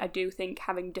capitalist way, I do think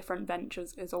having different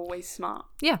ventures is always smart.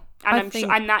 Yeah. And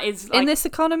and that is, like... In this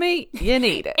economy, you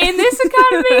need it. In this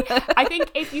economy, I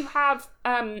think if you have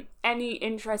any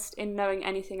interest in knowing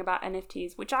anything about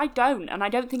NFTs, which I don't, and I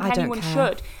don't think I don't anyone care.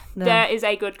 should, No. there is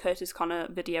a good Curtis Connor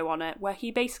video on it where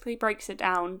he basically breaks it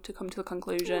down to come to the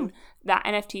conclusion that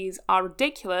NFTs are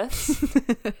ridiculous,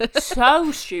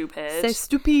 so stupid. So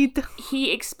stupid.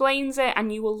 He explains it,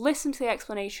 and you will listen to the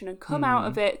explanation and come out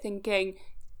of it thinking,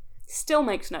 still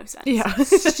makes no sense. Yeah.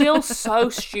 Still so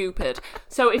stupid.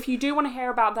 So if you do want to hear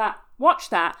about that, watch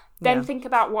that, then think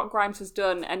about what Grimes has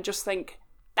done and just think,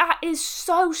 that is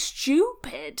so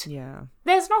stupid. Yeah.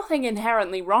 There's nothing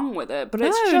inherently wrong with it, but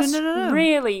it's No, just no.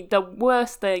 really the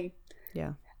worst thing.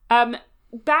 Yeah.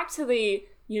 Back to the,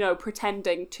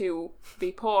 pretending to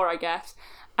be poor, I guess.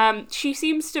 She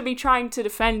seems to be trying to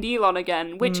defend Elon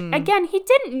again, which, again, he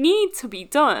didn't need to be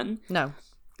done. No.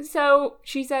 So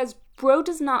she says, bro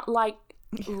does not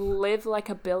live like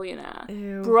a billionaire.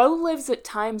 Ew. Bro lives at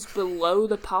times below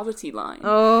the poverty line.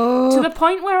 Oh. To the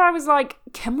point where I was like,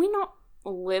 can we not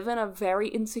live in a very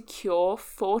insecure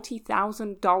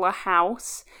 $40,000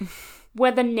 house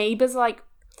where the neighbors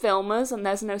film us and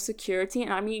there's no security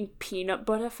and I'm eating peanut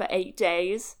butter for 8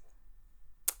 days?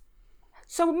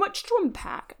 So much to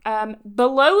unpack.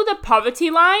 Below the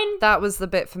poverty line? That was the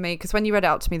bit for me, because when you read it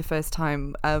out to me the first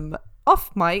time,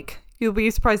 off mic, you'll be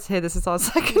surprised to hear this is our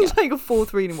second,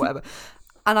 fourth reading, whatever.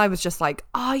 And I was just like,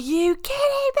 are you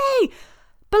kidding me?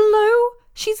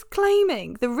 She's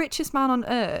claiming the richest man on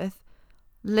earth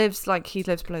lives below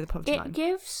the poverty line. It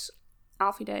gives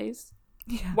Alfie Days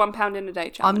 £1 in a day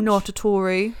challenge. I'm not a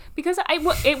Tory. Because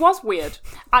it was weird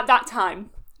at that time.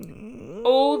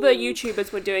 All the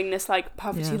YouTubers were doing this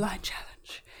poverty line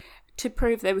challenge to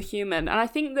prove they were human, and I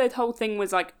think the whole thing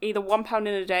was either £1 in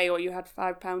a day or you had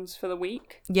 £5 for the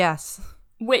week. Yes.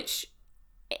 Which,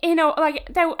 I'm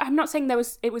not saying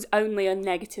it was only a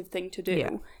negative thing to do.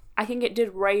 Yeah. I think it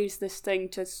did raise this thing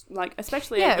to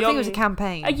especially I think it was a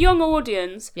campaign, a young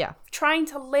audience. Yeah. Trying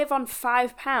to live on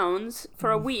 £5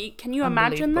 for a week. Can you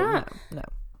imagine that? No.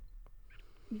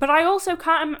 But I also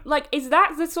can't, is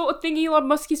that the sort of thing Elon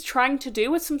Musk is trying to do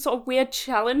with some sort of weird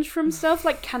challenge for himself?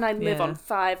 Can I live on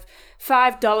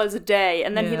 $5 a day?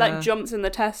 And then he jumps in the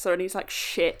Tesla and he's like,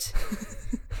 shit.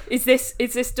 Does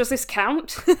this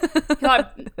count?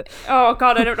 Oh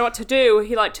God, I don't know what to do.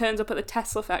 He turns up at the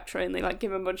Tesla factory and they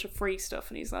give him a bunch of free stuff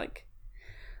and he's like,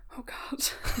 oh God.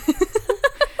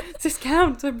 Does this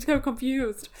count? I'm so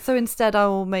confused. So instead I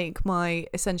will make my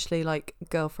essentially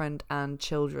girlfriend and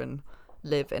children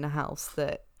live in a house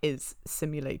that is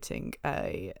simulating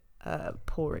a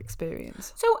poor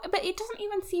experience. So, but it doesn't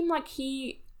even seem like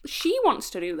she wants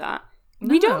to do that.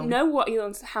 No. We don't know what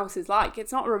Elon's house is like.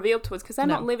 It's not revealed to us because they're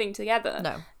not living together.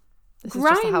 No. This is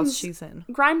just the house she's in.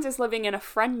 Grimes is living in a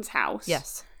friend's house.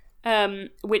 Yes.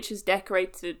 Which is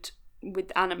decorated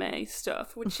with anime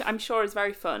stuff, which I'm sure is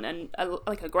very fun and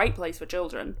a great place for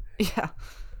children. Yeah.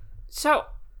 So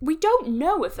we don't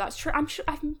know if that's true. I'm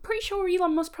pretty sure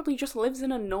Elon Musk probably just lives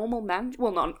in a normal mansion.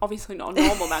 Well, obviously not a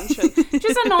normal mansion.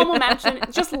 Just a normal mansion.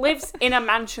 Just lives in a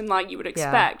mansion like you would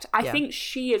expect. I think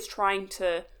she is trying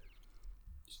to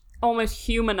almost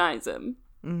humanize him.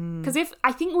 Because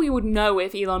I think we would know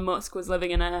if Elon Musk was living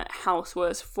in a house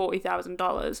worth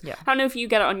 $40,000. Yeah. I don't know if you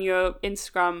get it on your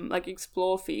Instagram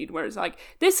explore feed where it's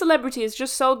this celebrity has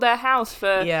just sold their house for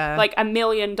 $1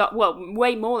 million. Well,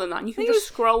 way more than that. And you can just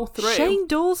scroll through. Shane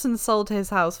Dawson sold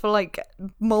his house for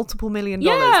multiple $1 million.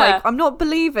 Yeah. I'm not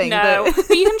believing that.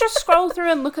 But you can just scroll through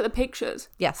and look at the pictures.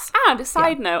 Yes. And a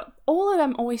side note, all of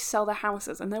them always sell their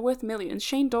houses and they're worth millions.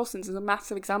 Shane Dawson's is a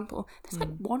massive example. There's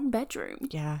one bedroom.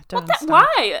 Yeah. Why?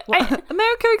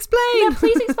 America, explain. Yeah,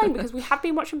 please explain, because we have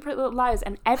been watching Pretty Little Liars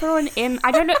and everyone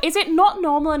I don't know, is it not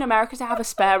normal in America to have a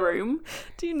spare room?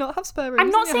 Do you not have spare rooms? I'm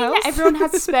not saying that everyone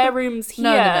has spare rooms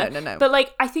here. No.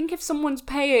 But I think if someone's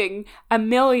paying $1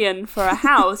 million for a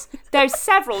house, there's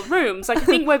several rooms. I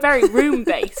think we're very room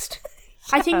based.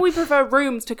 I think we prefer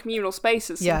rooms to communal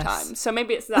spaces sometimes. Yes. So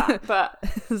maybe it's that. But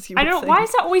I don't know. Why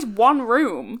is there always one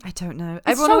room? I don't know.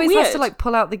 Everyone always has to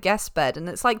pull out the guest bed. And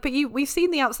it's but we've seen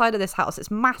the outside of this house.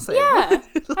 It's massive. Yeah. I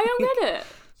don't get it.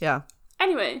 Yeah.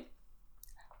 Anyway.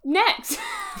 Next.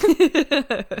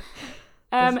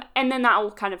 And then that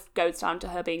all kind of goes down to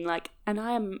her being and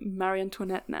I am Marie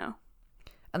Antoinette now.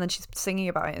 And then she's singing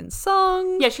about it in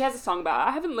songs. Yeah, she has a song about it.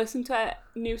 I haven't listened to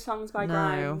new songs by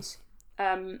Grimes.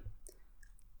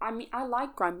 I mean, I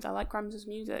like Grimes. I like Grimes'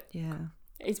 music. Yeah.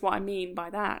 Is what I mean by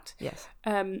that. Yes.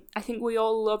 I think we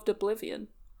all loved Oblivion.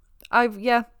 I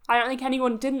don't think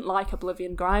anyone didn't like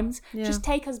Oblivion, Grimes. Yeah. Just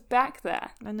take us back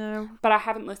there. I know. But I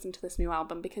haven't listened to this new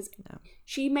album because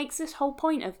she makes this whole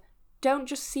point of don't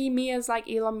just see me as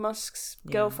Elon Musk's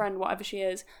girlfriend, whatever she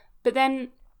is, but then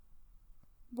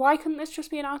why couldn't this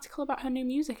just be an article about her new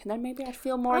music? And then maybe I'd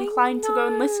feel more inclined to go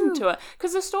and listen to it.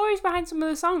 Because the stories behind some of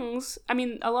the songs, I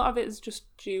mean, a lot of it is just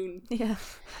June. Yeah.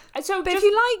 So but if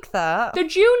you like that... The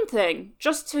June thing,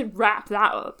 just to wrap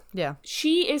that up. Yeah.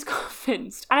 She is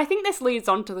convinced, and I think this leads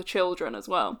on to the children as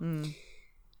well.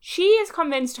 She is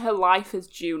convinced her life is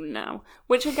June now,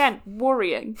 which, again,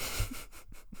 worrying.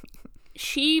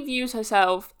 She views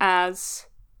herself as...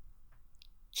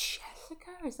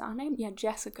 Is that her name? Yeah,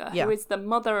 Jessica, who is the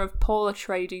mother of Paul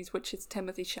Atreides, which is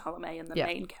Timothée Chalamet and the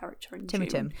main character in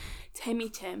June. Timmy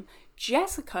Tim.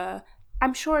 Jessica,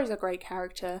 I'm sure, is a great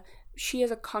character. She is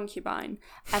a concubine,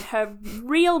 and her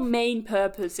real main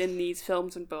purpose in these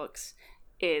films and books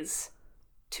is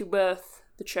to birth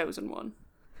the chosen one.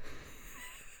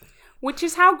 Which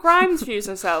is how Grimes views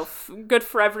herself. Good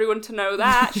for everyone to know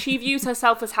that. She views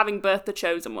herself as having birthed the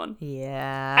chosen one.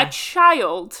 Yeah. A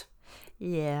child...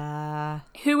 Yeah.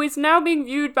 Who is now being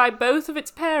viewed by both of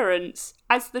its parents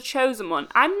as the chosen one.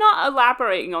 I'm not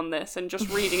elaborating on this and just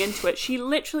reading into it. She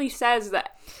literally says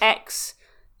that X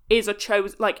is the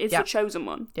chosen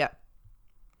one. Yeah.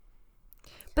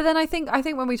 But then I think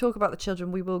when we talk about the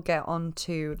children, we will get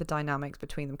onto the dynamics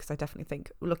between them, because I definitely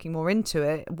think, looking more into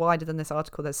it, wider than this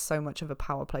article, there's so much of a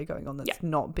power play going on that's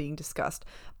not being discussed.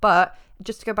 But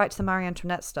just to go back to the Marie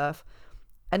Antoinette stuff,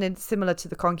 and then similar to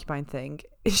the concubine thing,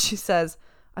 she says,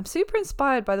 I'm super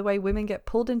inspired by the way women get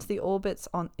pulled into the orbits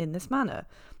in this manner.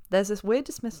 There's this weird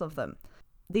dismissal of them.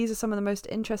 These are some of the most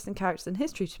interesting characters in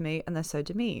history to me, and they're so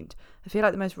demeaned. I feel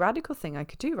like the most radical thing I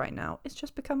could do right now is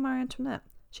just become Marie Antoinette.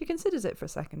 She considers it for a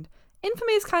second.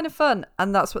 Infamy is kind of fun,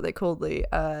 and that's what they call the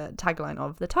tagline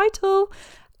of the title.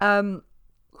 And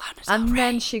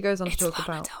then she goes on to talk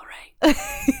about...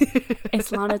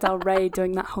 It's Lana Del Rey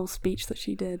doing that whole speech that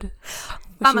she did.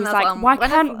 She was like, why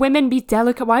can't women be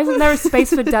delicate? Why isn't there a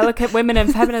space for delicate women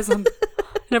in feminism?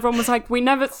 And everyone was like, we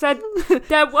never said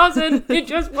there wasn't. It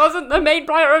just wasn't the main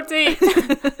priority.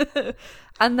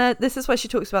 And this is why she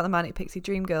talks about the Manic Pixie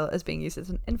Dream Girl as being used as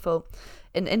an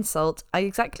insult. I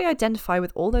exactly identify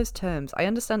with all those terms. I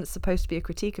understand it's supposed to be a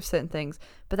critique of certain things,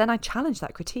 but then I challenge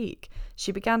that critique.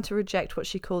 She began to reject what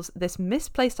she calls this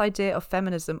misplaced idea of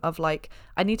feminism of like,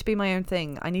 I need to be my own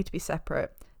thing. I need to be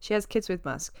separate. She has kids with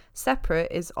Musk.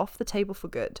 Separate is off the table for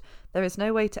good. There is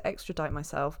no way to extradite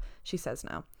myself, she says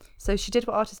now. So she did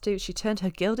what artists do. She turned her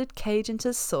gilded cage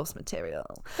into source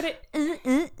material. But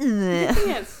the thing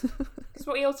is, because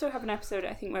we also have an episode,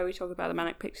 I think, where we talk about the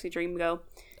Manic Pixie Dream Girl.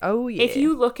 Oh, yeah. If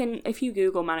you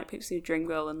Google Manic Pixie Dream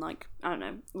Girl and, like, I don't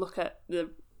know, look at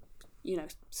the,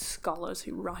 scholars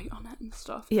who write on it and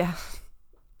stuff. Yeah.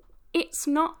 It's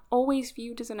not always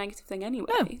viewed as a negative thing anyway.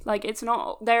 No. Like, it's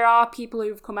not... There are people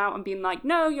who've come out and been like,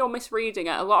 no, you're misreading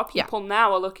it. A lot of people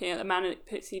now are looking at the Manic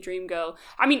Pixie Dream Girl.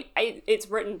 I mean, it's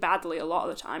written badly a lot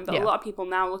of the time, but a lot of people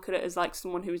now look at it as, like,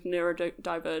 someone who's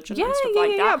neurodivergent and stuff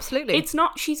like that. Yeah, absolutely. It's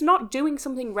not... She's not doing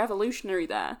something revolutionary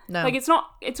there. No. Like, it's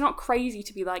not crazy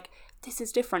to be like, this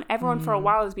is different. Everyone for a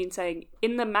while has been saying,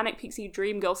 in the Manic Pixie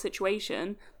Dream Girl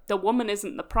situation... The woman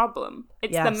isn't the problem.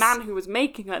 It's the man who was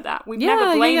making her that. We've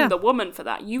never blamed the woman for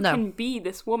that. You can be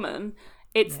this woman.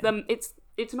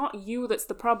 It's not you that's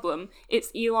the problem.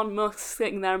 It's Elon Musk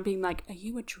sitting there and being like, are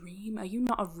you a dream? Are you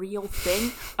not a real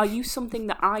thing? Are you something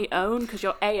that I own because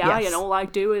you're AI and all I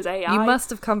do is AI? You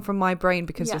must have come from my brain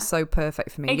because you're so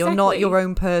perfect for me. Exactly. You're not your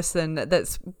own person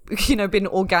that's, been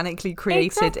organically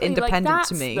created independent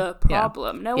to me. That's the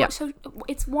problem. No, so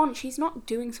it's she's not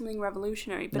doing something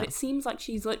revolutionary, but it seems like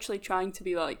she's literally trying to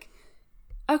be like,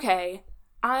 okay,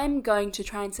 I'm going to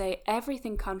try and say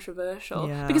everything controversial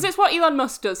because it's what Elon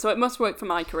Musk does, so it must work for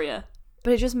my career.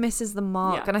 But it just misses the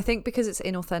mark. And I think because it's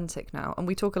inauthentic now, and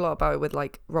we talk a lot about it with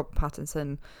like Robert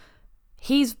Pattinson,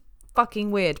 he's fucking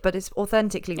weird, but it's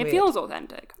authentically weird. It feels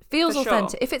authentic. Feels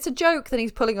authentic. Sure. If it's a joke, then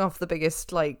he's pulling off the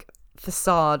biggest like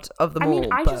facade of them all. I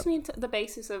mean, I just need the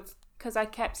basis of, because I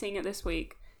kept seeing it this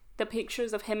week, the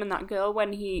pictures of him and that girl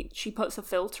when she puts a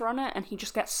filter on it and he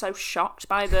just gets so shocked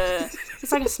by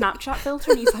it's like a Snapchat filter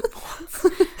and he's like, what?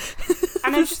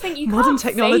 And I just think you modern can't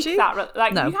technology? Fake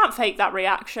that. You can't fake that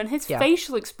reaction. His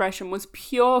facial expression was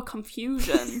pure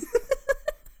confusion.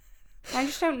 I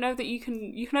just don't know that you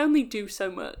can only do so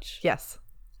much. Yes.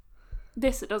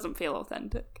 It doesn't feel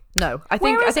authentic. No, I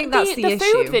think that's the issue. The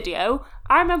food video,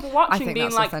 I remember watching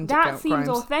being like, that seems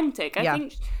authentic. I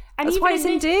think... And that's why it's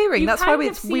endearing. That's why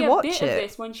we watch it. Of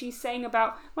this when she's saying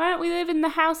about, why don't we live in the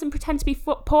house and pretend to be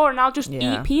poor and I'll just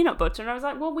eat peanut butter. And I was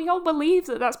like, well, we all believe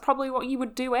that that's probably what you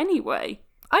would do anyway.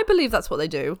 I believe that's what they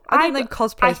do. I think they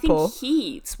cosplay I think poor.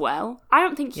 he eats well. I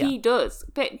don't think he does.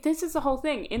 But this is the whole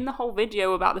thing. In the whole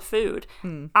video about the food,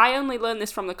 I only learned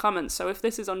this from the comments, so if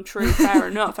this is untrue, fair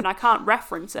enough, and I can't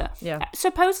reference it. Yeah.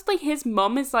 Supposedly his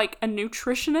mum is like a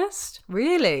nutritionist.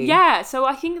 Really? Yeah, so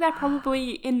I think they're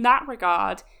probably, in that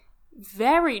regard,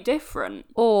 very different.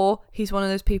 Or he's one of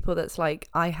those people that's like,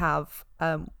 I have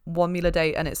 1 meal a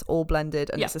day and it's all blended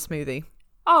and it's a smoothie.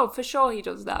 Oh, for sure he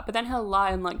does that. But then he'll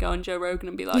lie and like go on Joe Rogan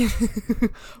and be like,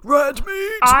 red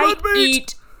meat, I red meat.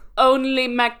 eat only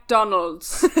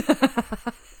McDonald's.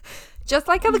 Just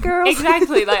like other girls.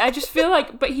 Exactly. Like, I just feel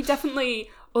like, but he definitely,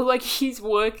 or like he's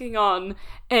working on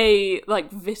a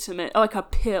like vitamin, like a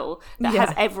pill that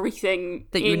has everything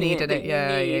that you need in it. that you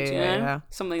Yeah, need, you know? yeah.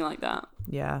 Something like that.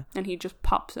 Yeah. And he just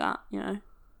pops that, you know,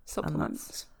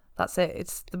 supplements. That's it.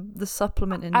 It's the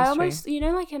supplement industry. I almost, you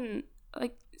know, like in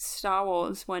like Star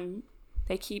Wars when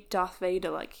they keep Darth Vader,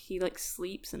 like he like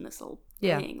sleeps in this little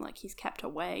thing, like he's kept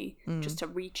away just to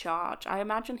recharge. I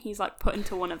imagine he's like put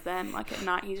into one of them, like at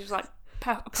night he's just like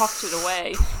pocketed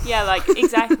away. Yeah, like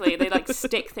exactly. They like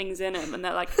stick things in him and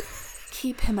they're like,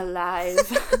 keep him alive.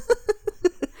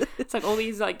 It's like all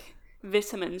these like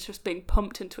vitamins just being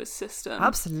pumped into his system.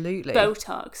 Absolutely.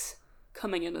 Botox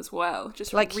coming in as well,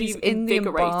 just like he's in the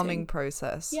embalming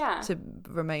process to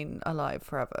remain alive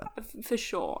forever. For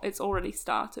sure, it's already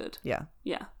started. Yeah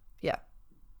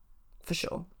for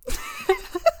sure.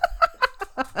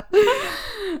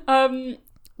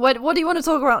 What do you want to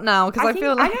talk about now? Because I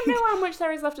feel like I don't know how much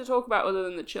there is left to talk about other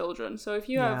than the children. So if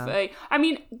you have I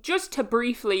mean, just to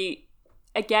briefly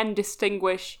again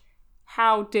distinguish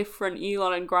how different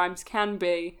Elon and Grimes can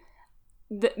be,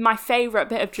 my favourite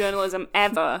bit of journalism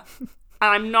ever, and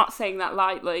I'm not saying that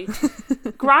lightly,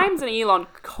 Grimes and Elon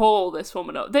call this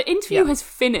woman up. The interview has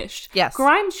finished. Yes.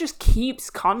 Grimes just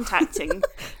keeps contacting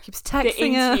keeps texting the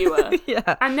interviewer.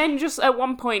 Yeah. And then just at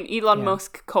one point, Elon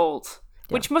Musk called,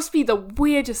 which must be the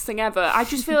weirdest thing ever. I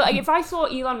just feel like if I saw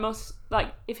Elon Musk,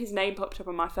 like if his name popped up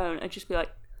on my phone, I'd just be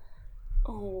like,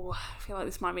 oh, I feel like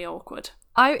this might be awkward.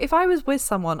 If I was with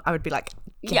someone, I would be like,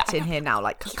 get in here now.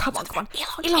 Like, come on.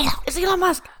 Elon, it's Elon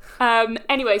Musk.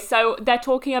 Anyway, so they're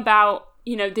talking about,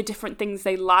 you know, the different things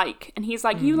they like. And he's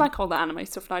like, you like all the anime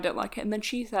stuff and I don't like it. And then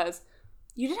she says,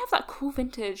 you did have that cool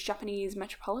vintage Japanese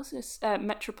Metropolis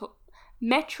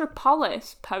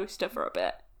poster for a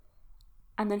bit.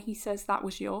 And then he says that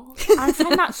was yours. And I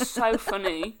find that so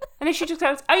funny. And then she just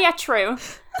goes, oh yeah, true.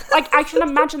 Like, I can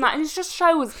imagine that. And it just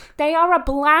shows they are a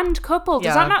bland couple.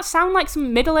 Does that not sound like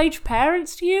some middle-aged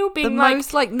parents to you? Being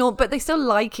no, but they still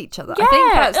like each other. Yeah. I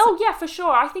think that's... Oh yeah, for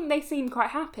sure. I think they seem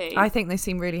quite happy. I think they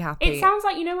seem really happy. It sounds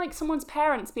like, you know, like someone's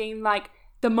parents being like,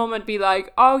 the mum would be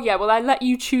like, oh yeah, well I let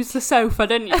you choose the sofa,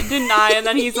 didn't I? And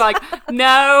then he's like,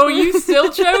 no, you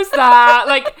still chose that.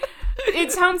 Like...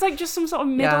 It sounds like just some sort of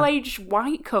middle-aged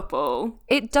white couple.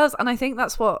 It does, and I think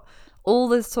that's what all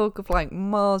this talk of like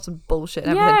Mars and bullshit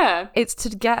and everything, it's to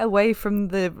get away from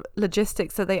the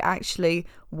logistics that they actually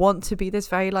want to be this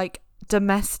very like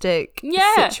domestic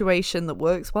situation that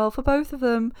works well for both of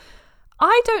them.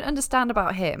 I don't understand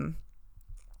about him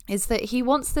is that he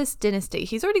wants this dynasty.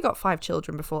 He's already got 5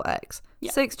 children before X.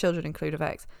 6 children include of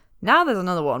X. Now there's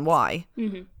another one. Why?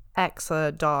 X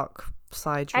Dark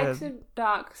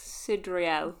Dark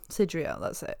Sidriel. Sidriel,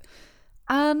 that's it.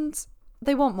 And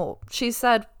they want more. She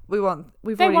said we want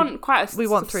 3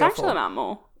 substantial or 4 amount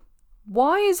more.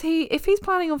 Why is he, if he's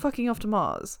planning on fucking off to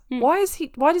Mars, why does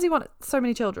he want so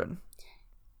many children?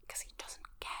 Because he doesn't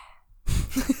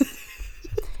care.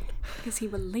 Because he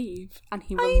will leave and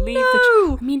he will leave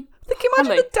the I mean,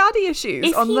 imagine the daddy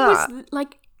issues on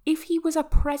that. If he was a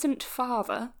present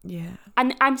father,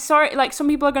 and I'm sorry, like some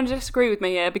people are going to disagree with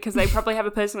me here because they probably have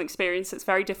a personal experience that's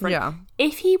very different. Yeah.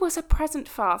 If he was a present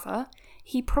father,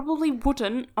 he probably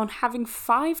wouldn't, on having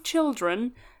 5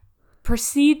 children,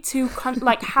 proceed to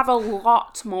have a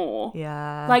lot more.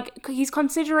 Yeah. Like he's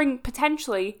considering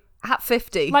potentially at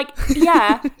 50. Like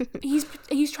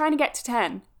he's trying to get to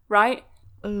 10, right?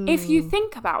 Ooh. If you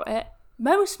think about it,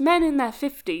 most men in their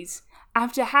 50s,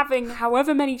 after having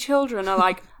however many children, are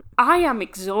like, I am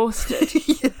exhausted.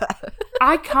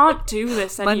 I can't do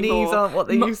this anymore. My knees aren't what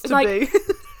they used to be.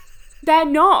 They're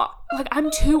not. Like,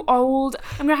 I'm too old.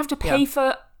 I'm going to have to pay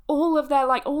for all of their,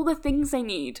 all the things they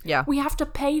need. Yeah. We have to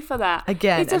pay for that.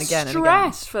 It's a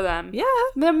stress for them. Yeah.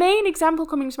 The main example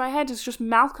coming to my head is just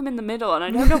Malcolm in the Middle, and I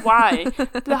don't know why.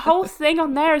 The whole thing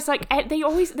on there is like, they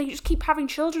just keep having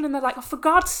children, and they're like, oh, for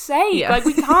God's sake,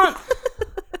 we can't...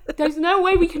 There's no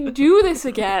way we can do this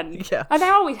again. Yeah. And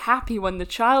they're always happy when the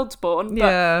child's born.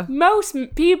 But most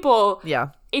people,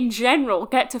 in general,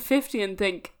 get to 50 and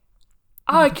think,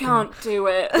 I can't do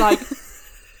it.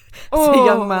 It's a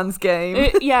young man's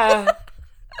game. Yeah.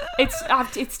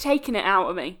 It's taken it out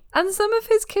of me. And some of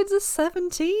his kids are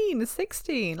 17,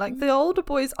 16. Like, the older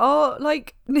boys are,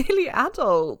 like, nearly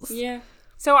adults. Yeah.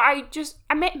 So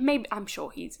maybe I'm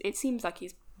sure it seems like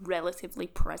he's relatively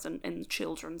present in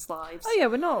children's lives. Oh yeah,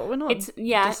 we're not.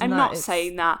 I'm not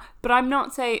saying that, but I'm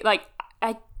not saying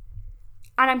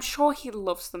and I'm sure he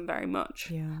loves them very much.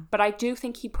 Yeah. But I do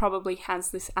think he probably has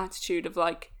this attitude of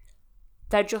like,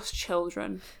 they're just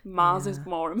children. Mars is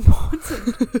more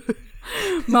important.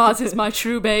 Mars is my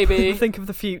true baby. Think of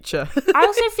the future. I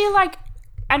also feel like,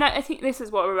 and I think this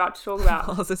is what we're about to talk about.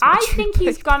 Mars is my true baby.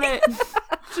 He's gonna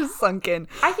just sunk in.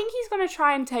 I think he's gonna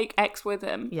try and take X with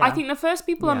him. Yeah. I think the first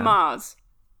people on Mars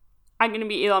are gonna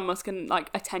be Elon Musk and like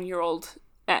a 10-year-old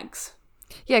X.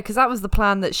 Yeah, because that was the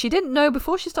plan that she didn't know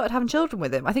before she started having children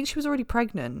with him. I think she was already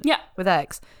pregnant. Yeah. With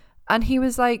X, and he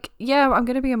was like, "Yeah, I'm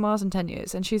gonna be on Mars in 10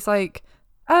 years," and she's like,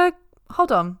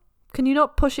 "Hold on, can you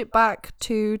not push it back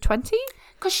to 20?"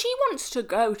 Because she wants to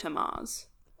go to Mars.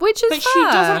 Which is But fair. she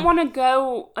doesn't want to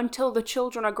go until the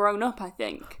children are grown up, I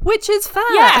think. Which is fair.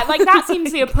 Yeah, like that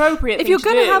seems the appropriate thing if you're to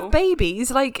going do. to have babies,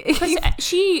 like... Because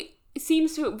she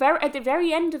seems to, at the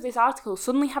very end of this article,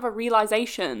 suddenly have a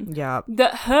realization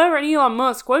that her and Elon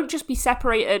Musk won't just be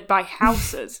separated by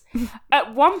houses.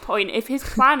 At one point, if his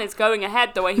plan is going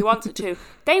ahead the way he wants it to,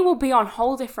 they will be on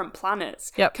whole different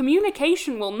planets. Yep.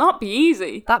 Communication will not be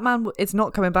easy. That man is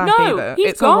not coming back No, either.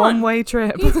 he's It's gone. a one-way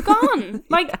trip. He's gone.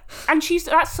 And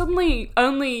that suddenly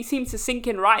only seems to sink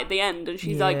in right at the end. And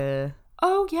she's like,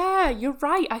 oh yeah, you're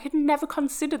right. I had never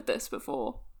considered this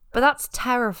before. But that's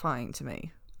terrifying to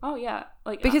me. Oh yeah,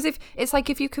 because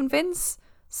if you convince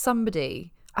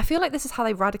somebody, I feel like this is how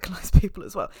they radicalize people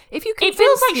as well. If you convince it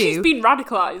feels like she's been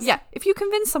radicalized. Yeah, if you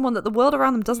convince someone that the world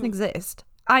around them doesn't exist,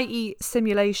 i.e.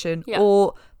 simulation,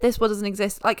 or this world doesn't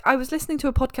exist. Like, I was listening to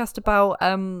a podcast about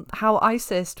how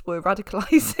ISIS were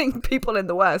radicalizing people in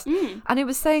the West, and it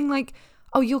was saying like,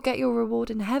 oh, you'll get your reward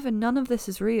in heaven. None of this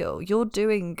is real. You're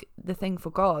doing the thing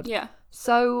for God. Yeah.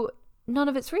 So none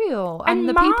of it's real. And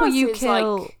the Mars people you is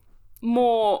kill... Like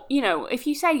more, if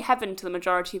you say heaven to the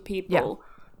majority of people,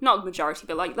 not the majority,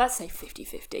 but like, let's say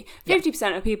 50-50,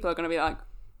 50% of people are going to be like,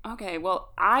 okay,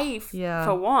 well,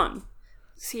 for one,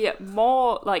 see it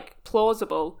more like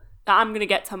plausible that I'm going to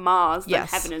get to Mars than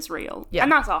heaven is real. Yeah.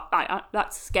 And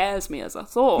that scares me as a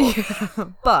thought.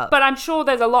 But I'm sure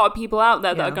there's a lot of people out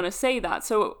there that are going to say that.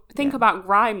 So think about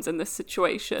Grimes in this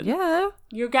situation. Yeah.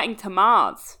 You're getting to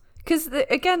Mars. Because,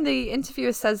 again, the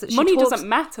interviewer says that money doesn't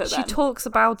matter then. She talks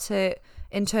about it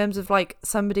in terms of, like,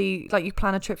 somebody, like, you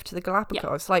plan a trip to the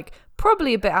Galapagos, like,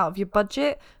 probably a bit out of your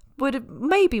budget,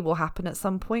 maybe will happen at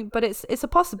some point, but it's a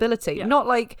possibility. Yeah. Not,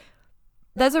 like,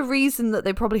 there's a reason that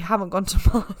they probably haven't gone to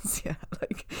Mars yet.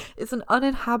 Like, it's an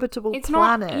uninhabitable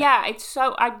planet. It's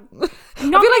so... I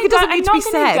feel like it doesn't need to be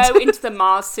said. I'm not going to go into the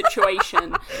Mars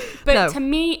situation, but to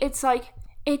me, it's like,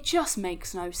 it just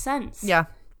makes no sense. Yeah.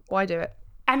 Why do it?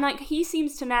 And, like, he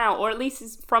seems to now, or at least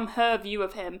is from her view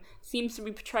of him, seems to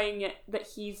be portraying it that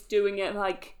he's doing it,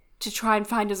 like, to try and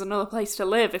find us another place to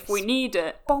live if we need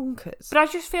it. Bonkers. But I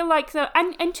just feel like,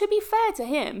 and to be fair to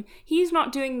him, he's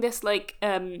not doing this, like,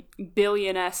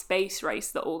 billionaire space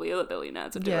race that all the other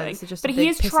billionaires are doing. But he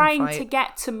is trying to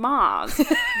get to Mars.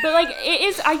 But, like, it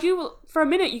is, for a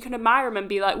minute, you can admire him and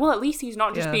be like, well, at least he's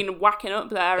not just been whacking up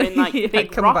there in, like, big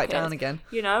coming rockets. back down again.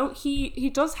 He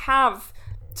does have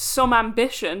some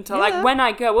ambition to like, when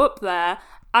I go up there,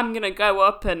 I'm gonna go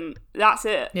up and that's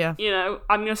it. I'm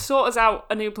gonna sort us out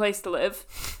a new place to live,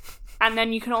 and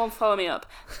then you can all follow me up.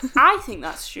 I think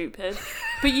that's stupid,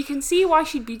 but you can see why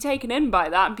she'd be taken in by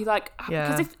that and be like,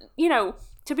 because if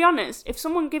to be honest, if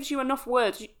someone gives you enough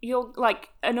words, you'll like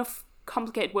enough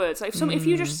complicated words, like if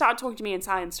you just start talking to me in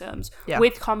science terms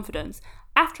with confidence,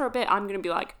 after a bit I'm gonna be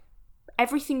like,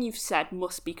 everything you've said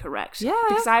must be correct. Yeah.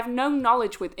 Because I have no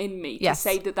knowledge within me to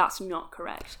say that that's not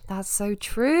correct. That's so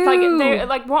true.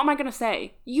 Like, what am I going to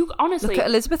say? You honestly... Look at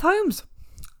Elizabeth Holmes.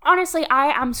 Honestly,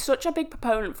 I am such a big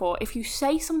proponent for, if you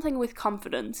say something with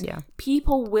confidence,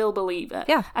 people will believe it.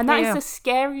 Yeah. And that is the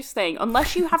scariest thing.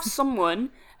 Unless you have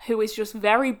someone who is just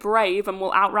very brave and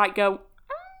will outright go, I'm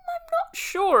not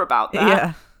sure about that.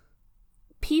 Yeah.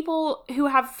 People who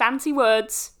have fancy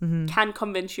words can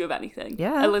convince you of anything.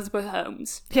 Yeah. Elizabeth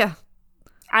Holmes. Yeah.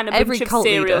 And a bunch of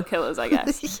serial killers, I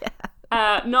guess.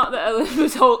 Not that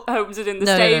Elizabeth Holmes is in the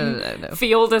same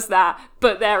field as that,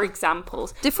 but they're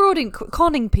examples. Defrauding,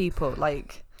 conning people,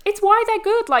 like... It's why they're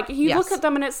good. Like, you look at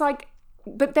them and it's like,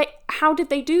 but how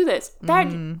did they do this?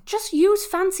 Just use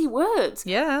fancy words.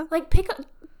 Yeah. Like,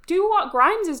 do what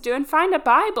Grimes is doing, find a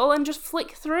Bible and just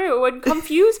flick through and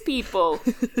confuse people.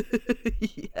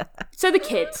 Yeah. So the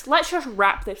kids, let's just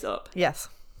wrap this up. Yes.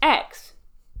 X,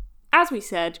 as we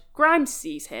said, Grimes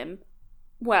sees him.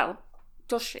 Well,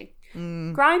 does she?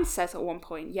 Grimes says at one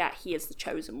point, yeah, he is the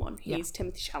chosen one. He's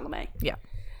Timothée Chalamet. Yeah.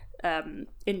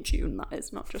 In June, that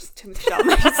is, not just Timothée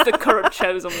Chalamet. He's the current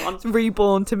chosen one.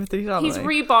 Reborn Timothée Chalamet. He's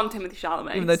reborn Timothée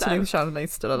Chalamet. Even though Timothée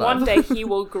Chalamet's still alive. One day he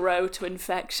will grow to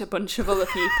infect a bunch of other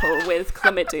people with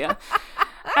chlamydia.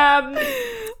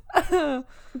 But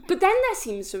then there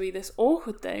seems to be this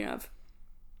awkward thing of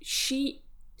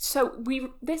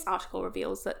this article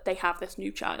reveals that they have this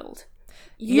new child.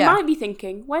 You might be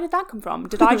thinking, where did that come from?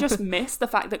 Did I just miss the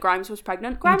fact that Grimes was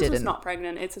pregnant? Grimes was not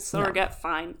pregnant. It's a surrogate. No.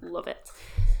 Fine. Love it.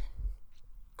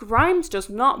 Grimes does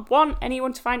not want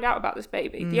anyone to find out about this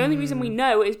baby. The only reason we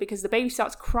know is because the baby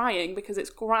starts crying because it's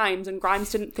Grimes, and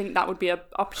Grimes didn't think that would be a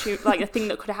thing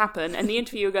that could happen. And the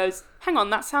interviewer goes, "Hang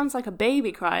on, that sounds like a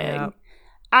baby crying." Yeah.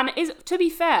 And to be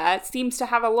fair, it seems to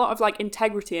have a lot of like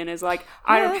integrity and is like,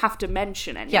 I don't have to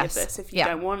mention any of this if you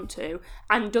don't want to,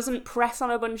 and doesn't press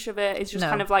on a bunch of it. It's just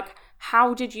kind of like,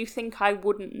 how did you think I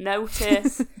wouldn't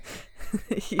notice?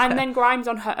 And then Grimes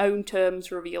on her own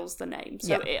terms reveals the name.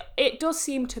 So it does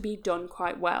seem to be done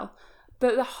quite well.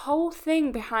 But the whole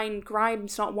thing behind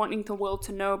Grimes not wanting the world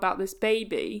to know about this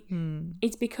baby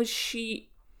is because she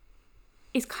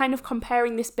is kind of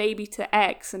comparing this baby to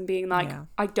X and being like,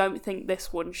 I don't think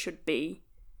this one should be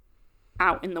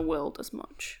out in the world as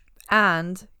much.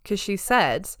 And because she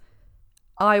said,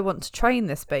 I want to train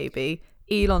this baby,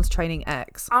 Elon's training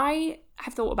X. I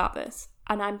have thought about this,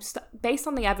 and I'm based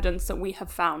on the evidence that we have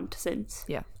found since.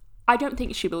 Yeah. I don't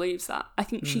think she believes that. I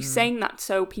think she's saying that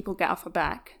so people get off her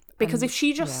back. Because if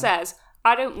she just says,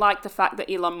 I don't like the fact that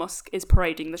Elon Musk is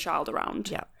parading the child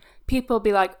around, people will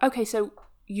be like, okay, so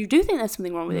you do think there's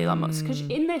something wrong with Elon Musk? Because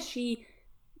in this, she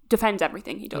defends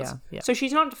everything he does. So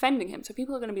she's not defending him. So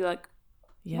people are going to be like,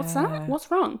 what's that? What's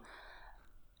wrong?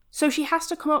 So she has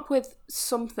to come up with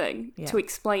something to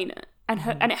explain it. And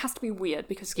and it has to be weird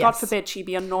because, God forbid, she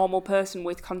be a normal person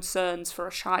with concerns for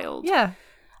a child. Yeah.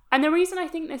 And the reason I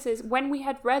think this is, when we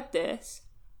had read this,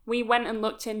 we went and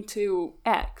looked into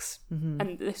X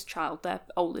and this child, their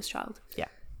oldest child. Yeah.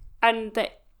 And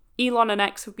that Elon and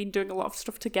X have been doing a lot of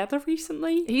stuff together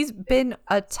recently. He's been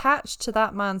attached to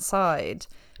that man's side.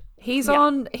 He's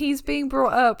being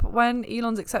brought up when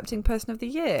Elon's accepting Person of the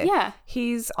Year. Yeah.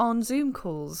 He's on Zoom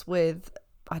calls with,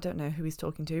 I don't know who he's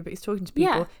talking to, but he's talking to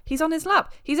people. Yeah. He's on his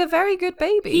lap. He's a very good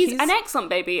baby. He's an excellent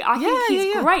baby. I think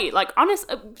he's great. Like,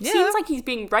 seems like he's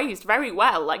being raised very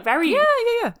well. Like, very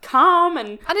calm.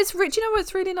 And it's rich. You know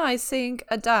what's really nice? Seeing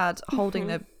a dad holding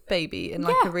their baby in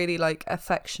like a really like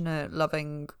affectionate,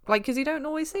 loving, like, because you don't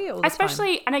always see it all the time.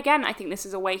 time. And again, I think this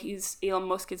is a way Elon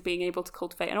Musk is being able to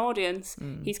cultivate an audience.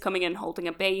 He's coming in holding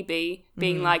a baby,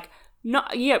 being like,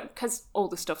 not, because all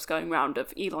the stuff's going around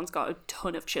of Elon's got a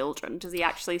ton of children. Does he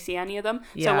actually see any of them?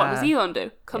 So what does Elon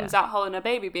do? Comes out holding a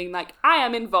baby, being like, I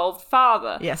am involved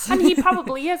father. Yes. And he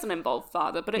probably is an involved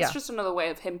father, but it's just another way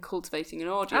of him cultivating an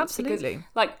audience. Absolutely. Because,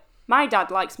 like, my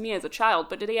dad likes me as a child,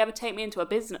 but did he ever take me into a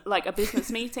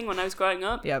business meeting when I was growing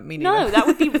up? Yeah, me neither. No, that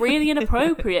would be really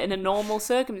inappropriate in a normal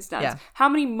circumstance. Yeah. How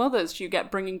many mothers do you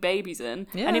get bringing babies in?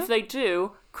 Yeah. And if they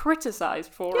do,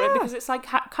 criticised for it because it's like,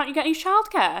 can't you get any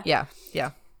childcare? Yeah,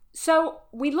 yeah. So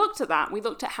we looked at that. We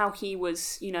looked at how he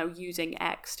was, using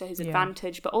X to his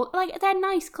advantage. But they're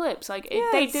nice clips. Like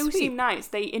they do seem nice.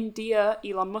 They endear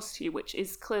Elon Musk to you, which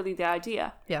is clearly the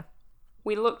idea. Yeah.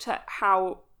 We looked at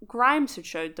how Grimes had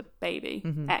showed the baby,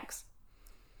 X.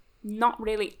 Not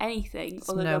really anything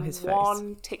other than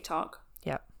one TikTok.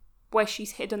 Yeah. Where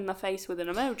she's hidden the face with an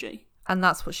emoji. And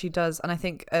that's what she does. And I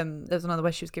think there's another way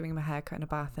she was giving him a haircut and a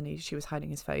bath and she was hiding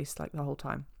his face like the whole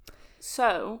time.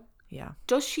 So,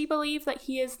 does she believe that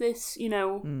he is this,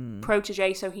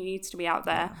 protege, so he needs to be out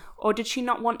there? Yeah. Or did she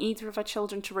not want either of her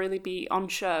children to really be on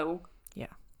show? Yeah.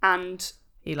 And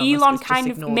Elon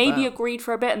kind of maybe agreed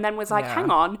for a bit and then was like,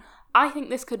 hang on, I think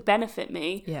this could benefit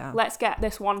me. Yeah. Let's get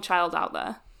this one child out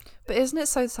there. But isn't it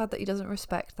so sad that he doesn't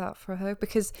respect that for her?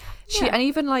 Because and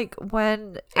even like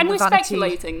when... And we're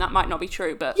speculating, that might not be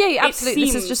true, but... Yeah, absolutely.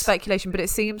 This is just speculation, but it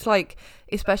seems like,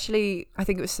 especially, I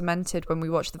think it was cemented when we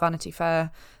watched the Vanity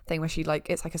Fair thing where she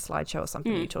it's like a slideshow or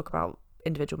something, you talk about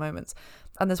individual moments.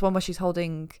 And there's one where she's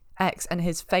holding X and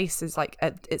his face is like,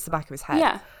 it's the back of his head.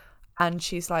 Yeah. And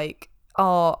she's like,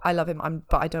 oh, I love him,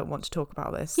 but I don't want to talk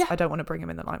about this. Yeah. I don't want to bring him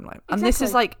in the limelight. Exactly. And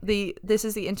this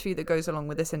is the interview that goes along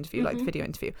with this interview, like the video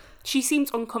interview. She seems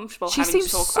uncomfortable. She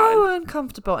seems so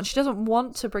uncomfortable, and she doesn't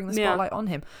want to bring the spotlight on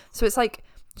him. So it's like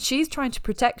she's trying to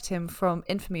protect him from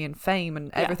infamy and fame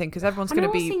and everything, because everyone's going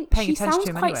to be paying she attention to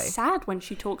him anyway. She sounds quite sad when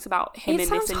she talks about him in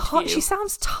this interview. Hot. She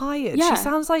sounds tired. Yeah. She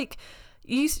sounds like,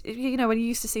 you know, when you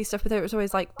used to see stuff with her, it was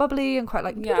always like bubbly and quite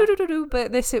like doo-doo-doo-doo,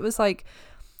 but this, it was like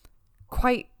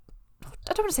quite,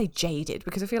 I don't want to say jaded,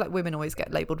 because I feel like women always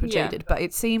get labelled with jaded, but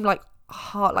it seemed like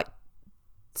hard, like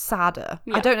sadder.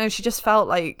 I don't know, she just felt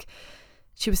like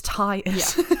she was tired.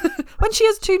 When she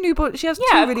has two newborn, she has two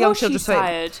really young children. She's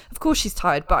tired. Of course she's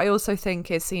tired, but I also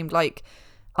think it seemed like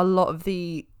a lot of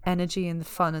the energy and the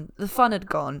fun had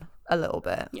gone a little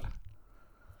bit. Yeah.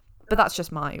 But that's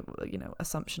just my, you know,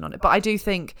 assumption on it. But I do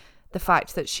think the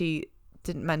fact that she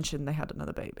didn't mention they had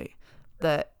another baby,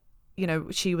 that, you know,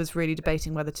 she was really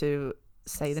debating whether to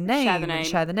say the name and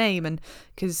share the name, and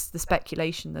because the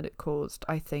speculation that it caused,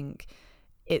 I think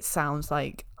it sounds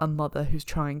like a mother who's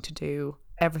trying to do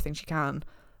everything she can,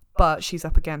 but she's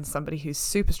up against somebody who's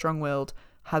super strong-willed,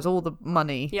 has all the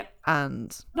money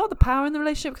and not the power in the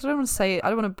relationship, because I don't want to say it, I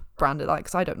don't want to brand it like,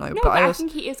 because I don't know. No, but I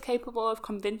think he is capable of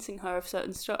convincing her of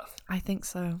certain stuff. I think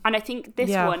so. And I think this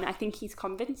one, I think he's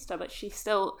convinced her, but she's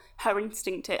still, her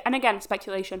instinct, and again,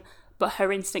 speculation, but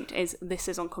her instinct is, this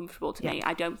is uncomfortable to me.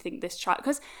 I don't think this child,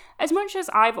 because as much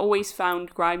as I've always found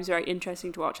Grimes very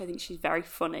interesting to watch, I think she's very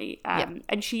funny,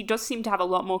 and she does seem to have a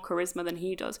lot more charisma than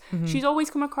he does. She's always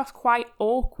come across quite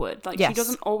awkward. Like, she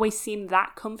doesn't always seem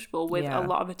that comfortable with a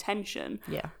lot of attention.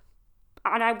 Yeah.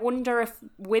 And I wonder if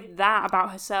with that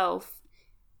about herself,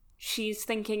 she's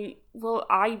thinking, well,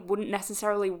 I wouldn't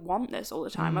necessarily want this all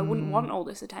the time. I wouldn't want all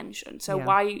this attention. So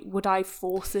why would I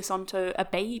force this onto a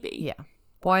baby? Yeah.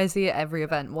 Why is he at every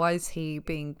event? Why is he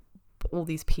being all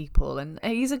these people? And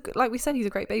he's like we said, he's a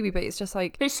great baby, but it's just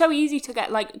like, it's so easy to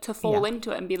get like to fall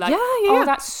into it and be like, oh,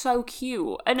 that's so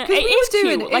cute, and it is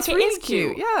cute. Like, it is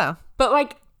cute. Yeah. But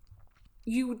like,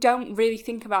 you don't really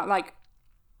think about like,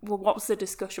 well, what was the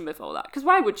discussion before that? Because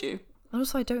why would you?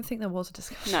 Also, I don't think there was a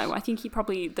discussion. No, I think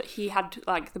he had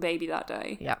like the baby that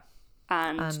day. Yeah.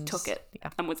 And took it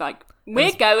and was like,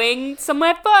 we're going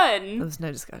somewhere fun. There was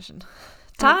no discussion.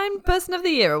 Time Person of the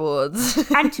Year awards.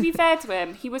 And to be fair to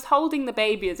him, he was holding the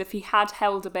baby as if he had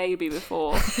held a baby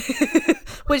before.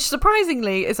 Which,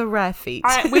 surprisingly, is a rare feat.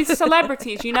 With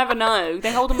celebrities, you never know.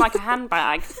 They hold them like a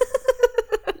handbag.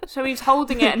 So he was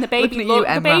holding it, and the baby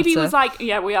was like,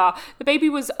 we are. The baby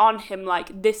was on him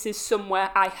like, this is somewhere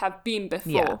I have been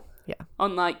before. Yeah.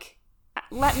 On like,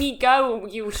 let me go,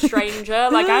 you stranger.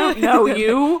 Like, I don't know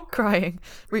you. Crying,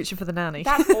 reaching for the nanny.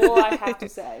 That's all I have to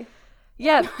say.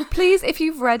 Yeah, please, if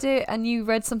you've read it and you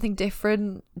read something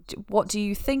different, what do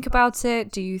you think about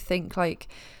it? Do you think, like,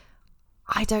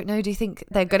 I don't know, do you think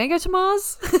they're going to go to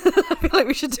Mars? I feel like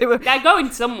we should do it. They're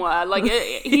going somewhere. Like,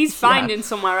 he's finding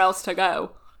somewhere else to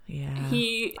go. Yeah.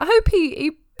 I hope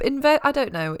he I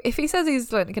don't know. If he says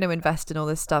he's like, going to invest in all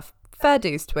this stuff, fair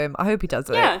dues to him. I hope he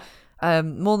does it. Yeah.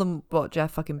 More than what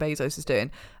Jeff fucking Bezos is doing.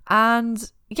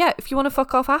 And, yeah, if you want to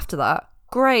fuck off after that,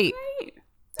 great.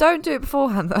 Don't do it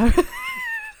beforehand, though.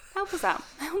 Help us out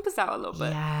a little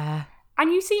bit. Yeah.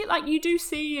 And you see, like, you do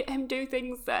see him do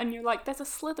things that, and you're like, there's a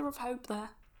slither of hope there.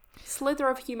 Slither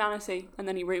of humanity. And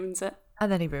then he ruins it.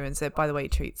 And then he ruins it by the way he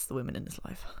treats the women in his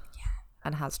life. Yeah.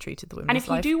 And has treated the women in his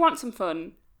life. And if you do want some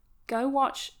fun, go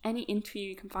watch any interview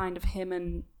you can find of him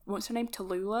and, what's her name,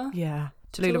 Tallulah? Yeah.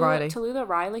 Tallulah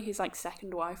Riley, his, like,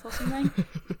 second wife or something.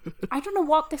 I don't know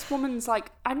what this woman's,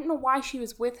 like, I don't know why she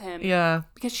was with him. Yeah.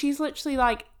 Because she's literally,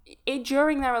 like,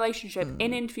 during their relationship,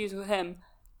 in interviews with him,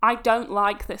 I don't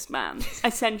like this man,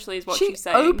 essentially is what she's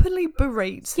saying. She openly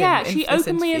berates him. Yeah, she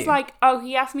openly is like, oh,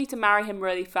 he asked me to marry him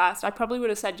really fast. I probably would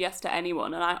have said yes to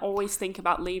anyone, and I always think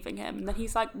about leaving him. And then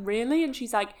he's like, really? And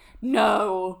she's like,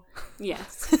 no.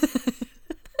 Yes.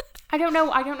 I don't know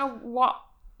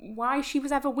why she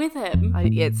was ever with him.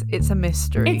 It's a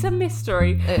mystery. It's a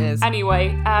mystery. It is.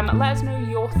 Anyway, let us know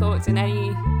your thoughts in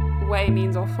any way,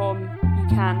 means, or form you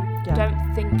can. Yeah.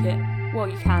 Don't think it. Well,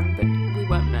 you can, but we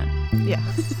won't know. Yeah.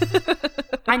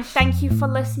 And thank you for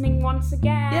listening once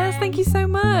again. Yes, thank you so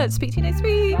much. Speak to you next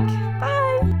week.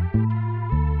 Bye.